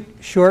 Acute,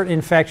 short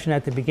infection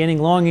at the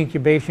beginning, long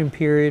incubation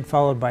period,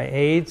 followed by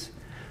AIDS.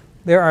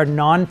 There are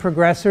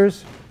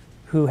non-progressors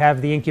who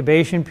have the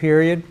incubation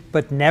period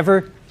but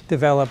never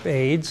develop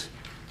AIDS.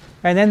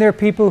 And then there are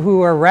people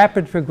who are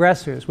rapid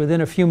progressors.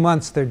 Within a few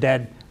months, they're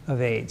dead of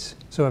AIDS.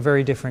 So a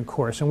very different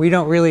course. And we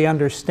don't really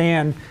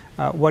understand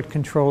what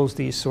controls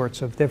these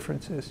sorts of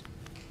differences.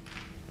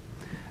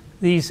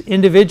 These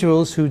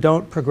individuals who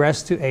don't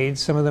progress to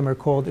AIDS, some of them are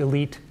called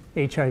elite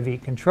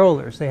HIV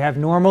controllers. They have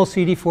normal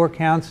CD4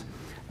 counts,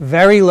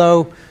 very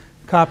low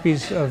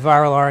copies of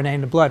viral RNA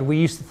in the blood. We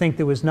used to think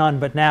there was none,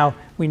 but now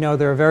we know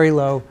there are very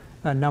low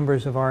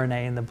numbers of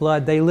RNA in the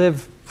blood. They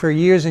live for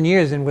years and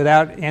years and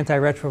without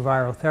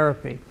antiretroviral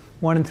therapy.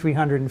 1 in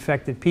 300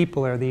 infected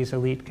people are these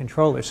elite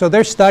controllers. So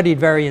they're studied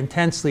very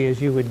intensely,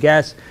 as you would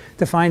guess,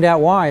 to find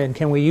out why and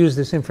can we use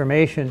this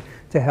information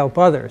to help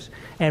others.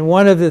 And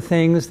one of the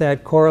things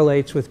that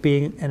correlates with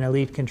being an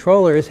elite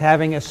controller is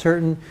having a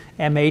certain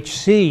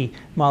MHC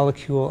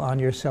molecule on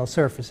your cell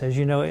surface. As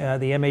you know,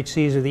 the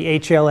MHCs or the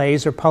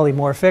HLAs are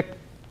polymorphic.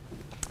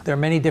 There are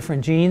many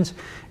different genes.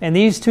 And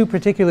these two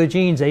particular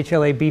genes,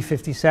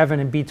 HLA-B57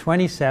 and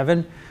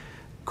B27,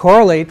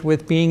 correlate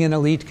with being an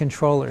elite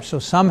controller. So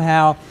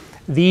somehow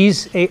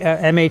these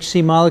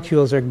MHC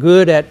molecules are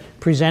good at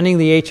presenting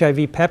the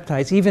HIV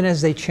peptides even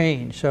as they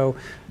change. So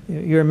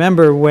you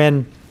remember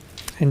when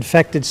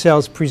infected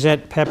cells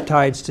present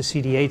peptides to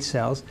CD8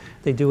 cells,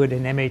 they do it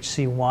in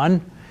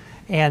MHC1,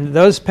 and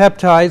those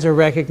peptides are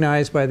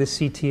recognized by the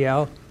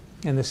CTL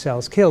and the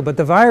cell's killed. But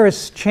the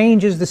virus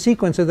changes the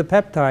sequence of the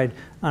peptide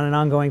on an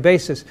ongoing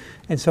basis,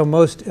 and so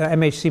most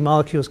MHC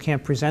molecules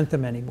can't present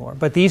them anymore.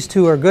 But these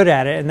two are good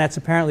at it, and that's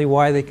apparently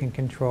why they can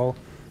control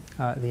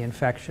the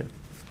infection.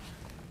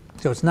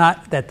 So it's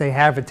not that they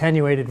have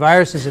attenuated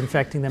viruses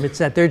infecting them, it's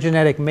that their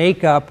genetic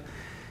makeup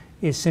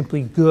is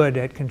simply good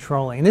at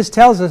controlling. And this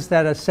tells us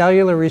that a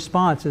cellular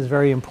response is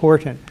very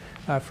important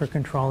for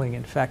controlling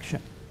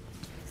infection.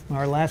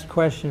 Our last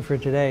question for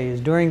today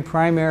is, during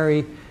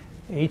primary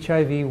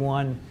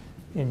HIV-1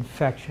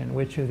 infection,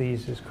 which of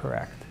these is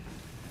correct?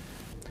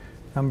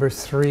 Number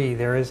 3,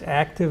 there is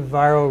active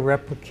viral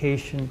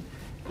replication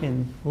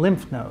in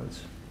lymph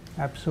nodes.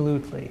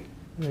 Absolutely.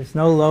 There's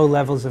no low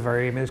levels of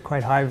viremia. There's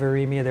quite high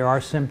viremia. There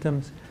are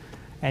symptoms,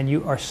 and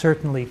you are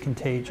certainly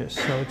contagious.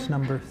 So it's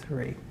number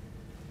 3.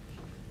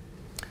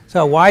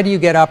 So why do you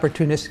get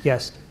opportunistic?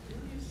 Yes?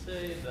 Didn't you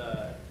say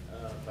that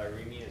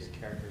viremia is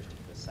characteristic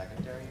of the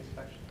secondary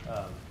infection?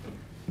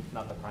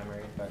 Not the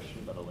primary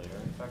infection, but a later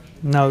infection?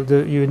 No,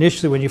 you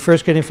initially, when you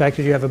first get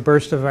infected, you have a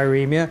burst of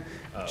viremia,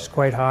 which is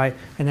quite high,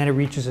 and then it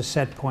reaches a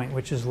set point,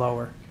 which is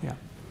lower. Yeah.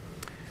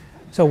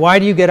 So why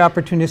do you get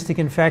opportunistic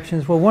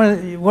infections? Well,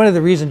 one of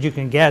the reasons you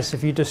can guess,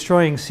 if you're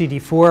destroying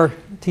CD4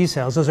 T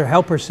cells, those are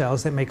helper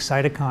cells that make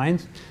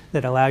cytokines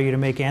that allow you to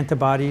make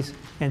antibodies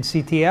and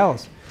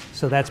CTLs.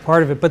 So that's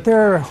part of it. But there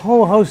are a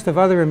whole host of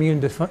other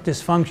immune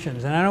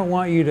dysfunctions, and I don't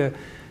want you to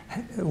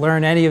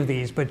learn any of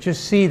these, but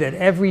just see that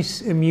every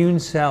immune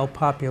cell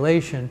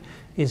population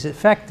is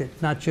affected,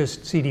 not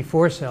just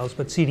CD4 cells,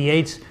 but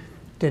CD8s,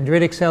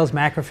 dendritic cells,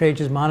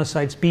 macrophages,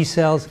 monocytes, B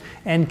cells,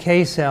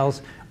 NK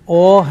cells,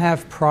 all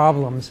have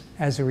problems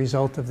as a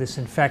result of this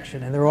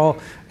infection, and they're all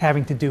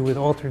having to do with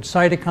altered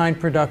cytokine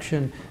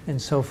production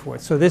and so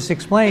forth. So this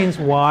explains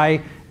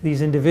why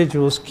these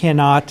individuals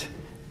cannot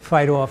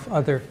fight off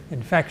other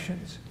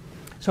infections.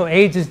 So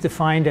AIDS is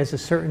defined as a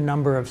certain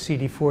number of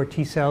CD4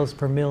 T cells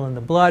per mil in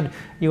the blood.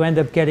 You end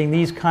up getting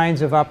these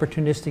kinds of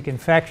opportunistic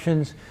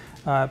infections,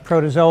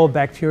 protozoal,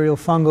 bacterial,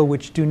 fungal,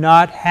 which do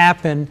not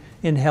happen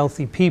in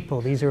healthy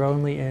people. These are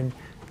only in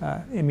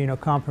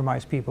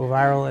immunocompromised people,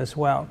 viral as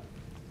well.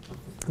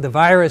 The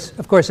virus,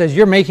 of course, as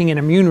you're making an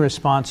immune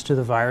response to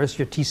the virus,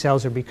 your T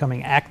cells are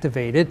becoming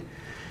activated,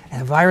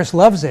 and the virus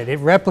loves it. It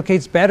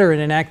replicates better in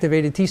an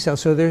activated T cell.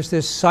 So there's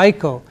this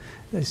cycle,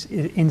 this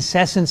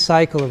incessant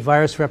cycle of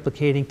virus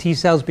replicating, T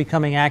cells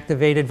becoming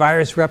activated,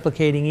 virus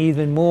replicating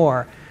even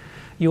more.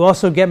 You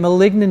also get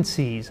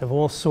malignancies of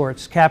all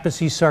sorts.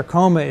 Kaposi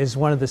sarcoma is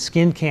one of the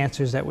skin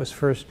cancers that was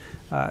first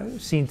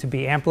seen to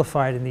be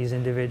amplified in these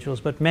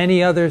individuals, but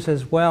many others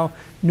as well.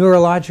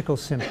 Neurological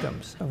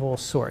symptoms of all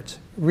sorts.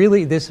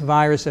 Really, this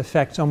virus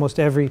affects almost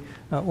every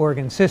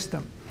organ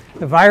system.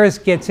 The virus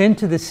gets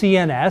into the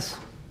CNS.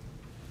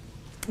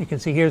 You can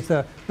see here's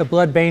the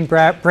blood-brain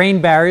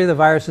barrier. The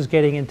virus is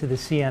getting into the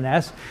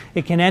CNS.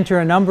 It can enter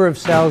a number of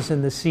cells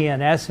in the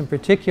CNS. In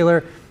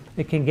particular,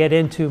 it can get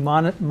into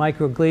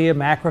microglia,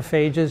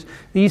 macrophages.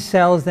 These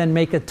cells then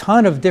make a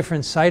ton of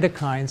different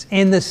cytokines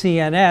in the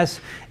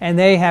CNS, and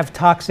they have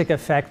toxic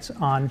effects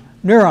on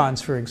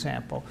neurons, for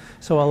example.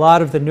 So a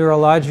lot of the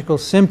neurological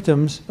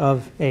symptoms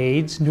of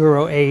AIDS,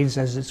 neuro-AIDS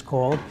as it's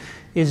called,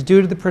 is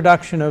due to the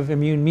production of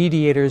immune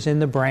mediators in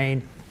the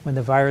brain when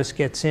the virus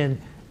gets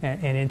in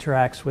and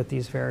interacts with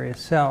these various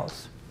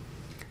cells.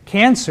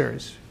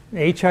 Cancers,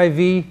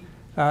 HIV,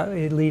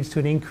 it leads to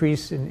an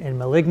increase in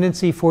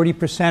malignancy.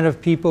 40%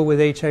 of people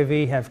with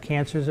HIV have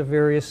cancers of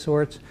various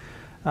sorts.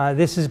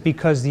 This is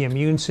because the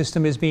immune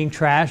system is being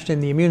trashed,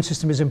 and the immune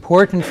system is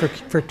important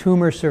for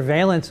tumor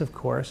surveillance, of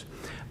course.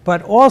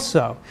 But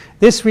also,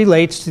 this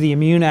relates to the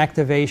immune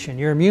activation.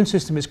 Your immune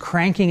system is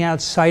cranking out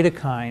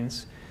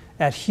cytokines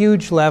at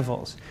huge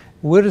levels.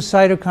 What do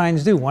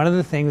cytokines do? One of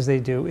the things they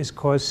do is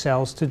cause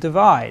cells to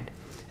divide.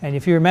 And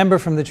if you remember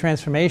from the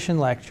transformation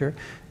lecture,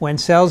 when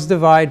cells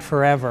divide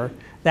forever,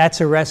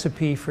 that's a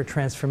recipe for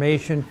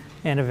transformation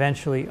and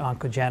eventually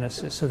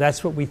oncogenesis. So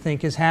that's what we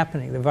think is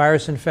happening. The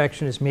virus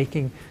infection is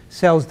making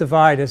cells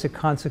divide as a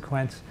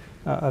consequence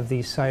of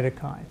these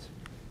cytokines.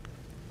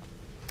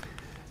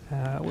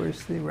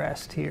 Where's the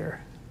rest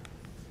here?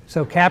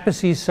 So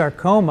Kaposi's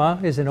sarcoma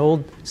is an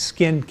old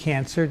skin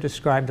cancer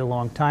described a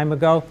long time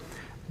ago.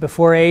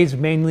 Before AIDS,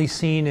 mainly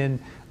seen in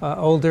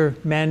older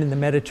men in the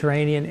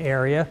Mediterranean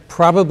area,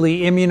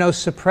 probably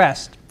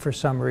immunosuppressed for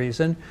some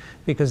reason,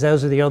 because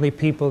those are the only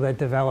people that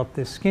develop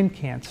this skin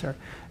cancer.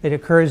 It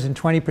occurs in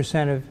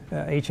 20% of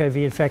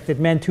HIV-infected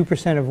men,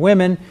 2% of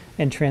women,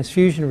 and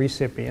transfusion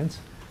recipients.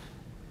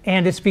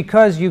 And it's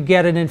because you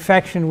get an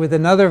infection with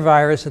another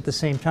virus at the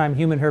same time,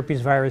 human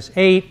herpes virus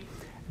 8,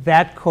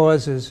 that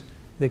causes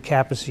the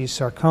Kaposi's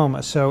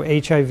sarcoma. So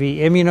HIV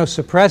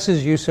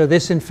immunosuppresses you, so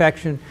this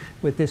infection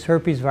with this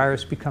herpes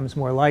virus becomes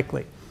more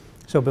likely.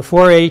 So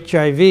before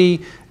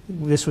HIV,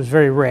 this was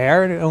very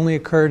rare. It only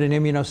occurred in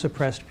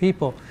immunosuppressed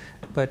people.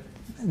 But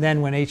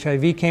then when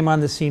HIV came on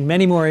the scene,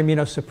 many more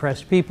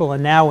immunosuppressed people,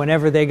 and now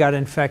whenever they got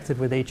infected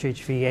with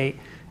HHV8,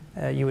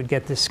 you would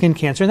get this skin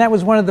cancer. And that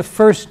was one of the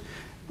first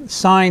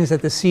signs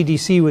that the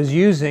CDC was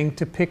using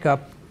to pick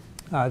up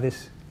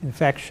this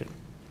infection.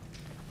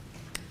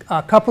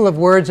 A couple of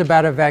words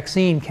about a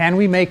vaccine. Can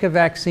we make a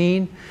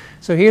vaccine?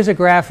 So here's a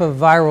graph of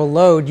viral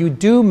load. You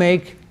do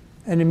make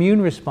an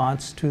immune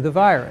response to the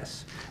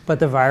virus, but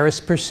the virus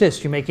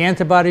persists. You make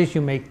antibodies,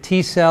 you make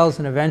T cells,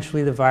 and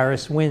eventually the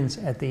virus wins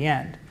at the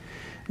end.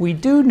 We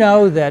do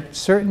know that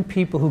certain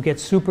people who get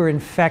super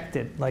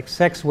infected, like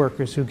sex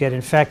workers who get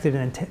infected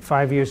and then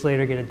 5 years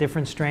later get a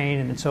different strain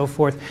and so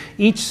forth,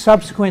 each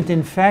subsequent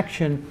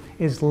infection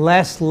is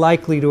less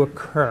likely to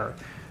occur.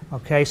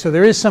 Okay, so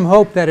there is some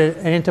hope that an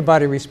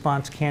antibody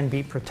response can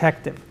be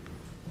protective.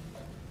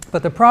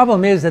 But the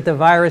problem is that the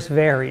virus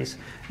varies.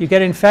 You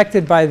get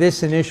infected by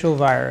this initial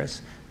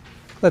virus.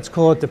 Let's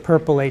call it the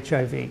purple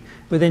HIV.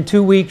 Within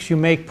 2 weeks, you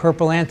make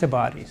purple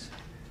antibodies.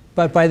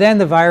 But by then,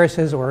 the virus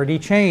has already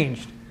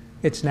changed.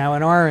 It's now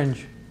an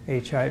orange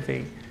HIV.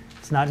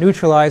 It's not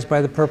neutralized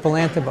by the purple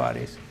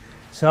antibodies.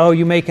 So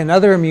you make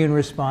another immune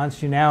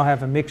response. You now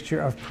have a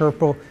mixture of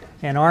purple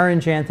and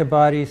orange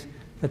antibodies,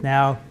 but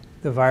now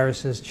the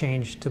virus has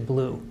changed to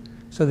blue.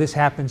 So this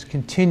happens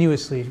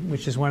continuously,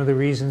 which is one of the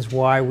reasons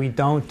why we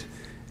don't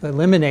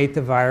eliminate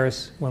the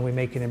virus when we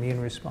make an immune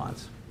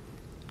response.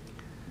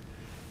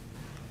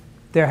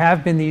 There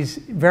have been these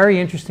very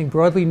interesting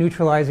broadly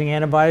neutralizing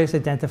antibodies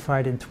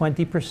identified in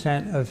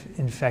 20% of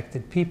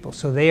infected people.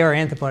 So they are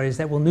antibodies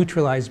that will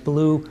neutralize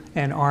blue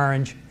and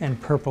orange and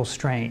purple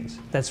strains.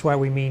 That's what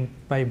we mean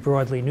by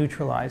broadly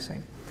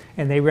neutralizing.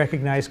 And they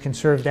recognize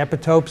conserved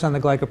epitopes on the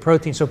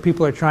glycoprotein. So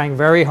people are trying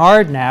very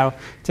hard now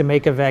to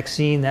make a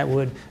vaccine that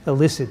would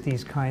elicit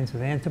these kinds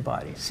of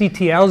antibodies.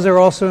 CTLs are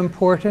also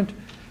important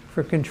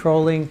for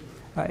controlling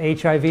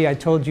HIV. I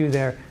told you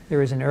there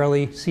is an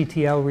early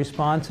CTL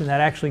response, and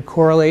that actually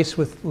correlates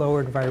with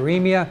lowered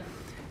viremia.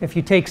 If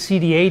you take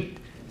CD8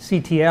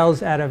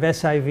 CTLs out of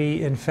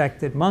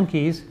SIV-infected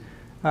monkeys,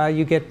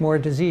 you get more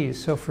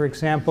disease. So for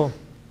example,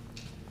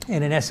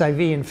 in an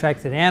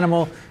SIV-infected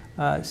animal,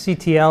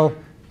 CTL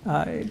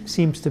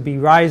seems to be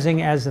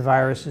rising as the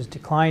virus is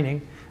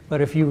declining.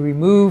 But if you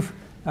remove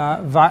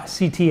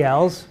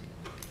CTLs,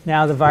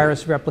 now the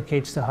virus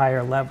replicates to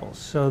higher levels.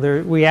 So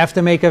we have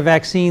to make a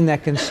vaccine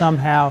that can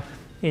somehow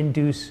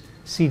induce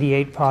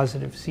CD8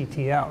 positive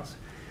CTLs.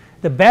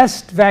 The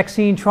best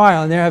vaccine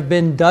trial, and there have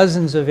been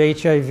dozens of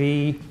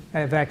HIV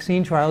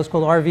vaccine trials,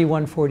 called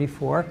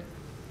RV144.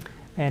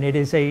 And it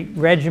is a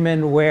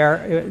regimen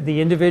where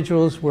the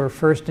individuals were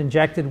first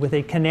injected with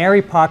a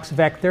canary pox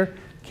vector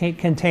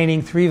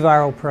containing 3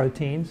 viral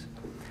proteins.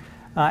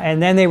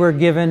 And then they were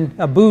given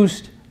a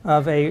boost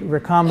of a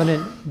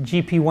recombinant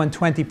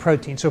GP120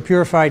 protein, so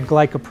purified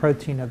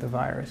glycoprotein of the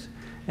virus.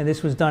 And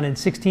this was done in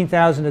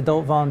 16,000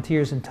 adult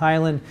volunteers in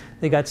Thailand.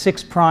 They got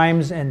 6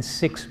 primes and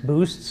 6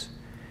 boosts.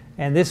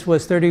 And this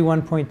was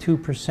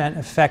 31.2%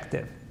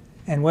 effective.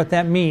 And what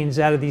that means,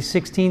 out of these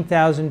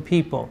 16,000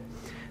 people,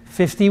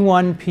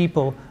 51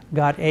 people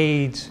got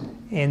AIDS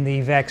in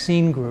the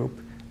vaccine group,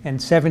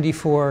 and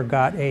 74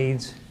 got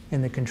AIDS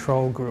in the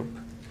control group.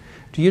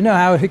 Do you know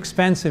how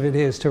expensive it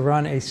is to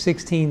run a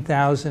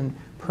 16,000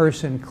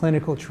 person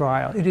clinical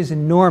trial? It is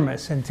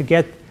enormous, and to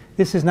get,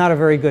 this is not a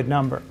very good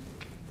number,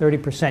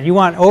 30%. You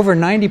want over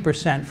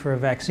 90% for a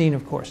vaccine,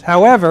 of course.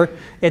 However,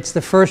 it's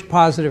the first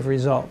positive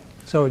result.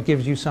 So it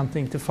gives you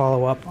something to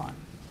follow up on.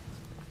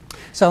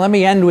 So let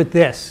me end with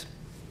this,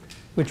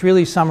 which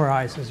really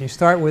summarizes. You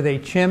start with a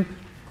chimp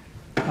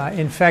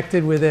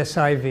infected with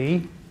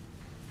SIV,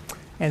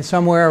 and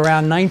somewhere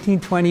around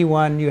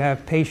 1921 you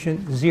have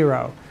patient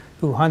 0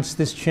 who hunts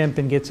this chimp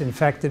and gets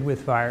infected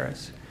with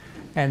virus.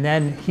 And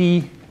then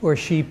he or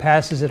she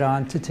passes it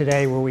on to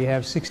today, where we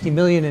have 60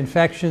 million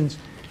infections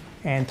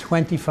and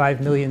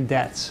 25 million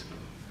deaths.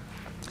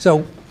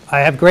 So I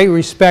have great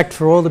respect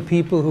for all the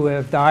people who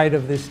have died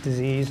of this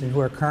disease and who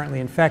are currently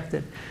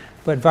infected.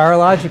 But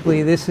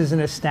virologically, this is an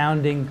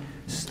astounding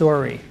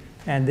story.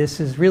 And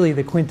this is really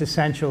the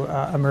quintessential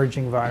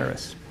emerging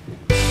virus.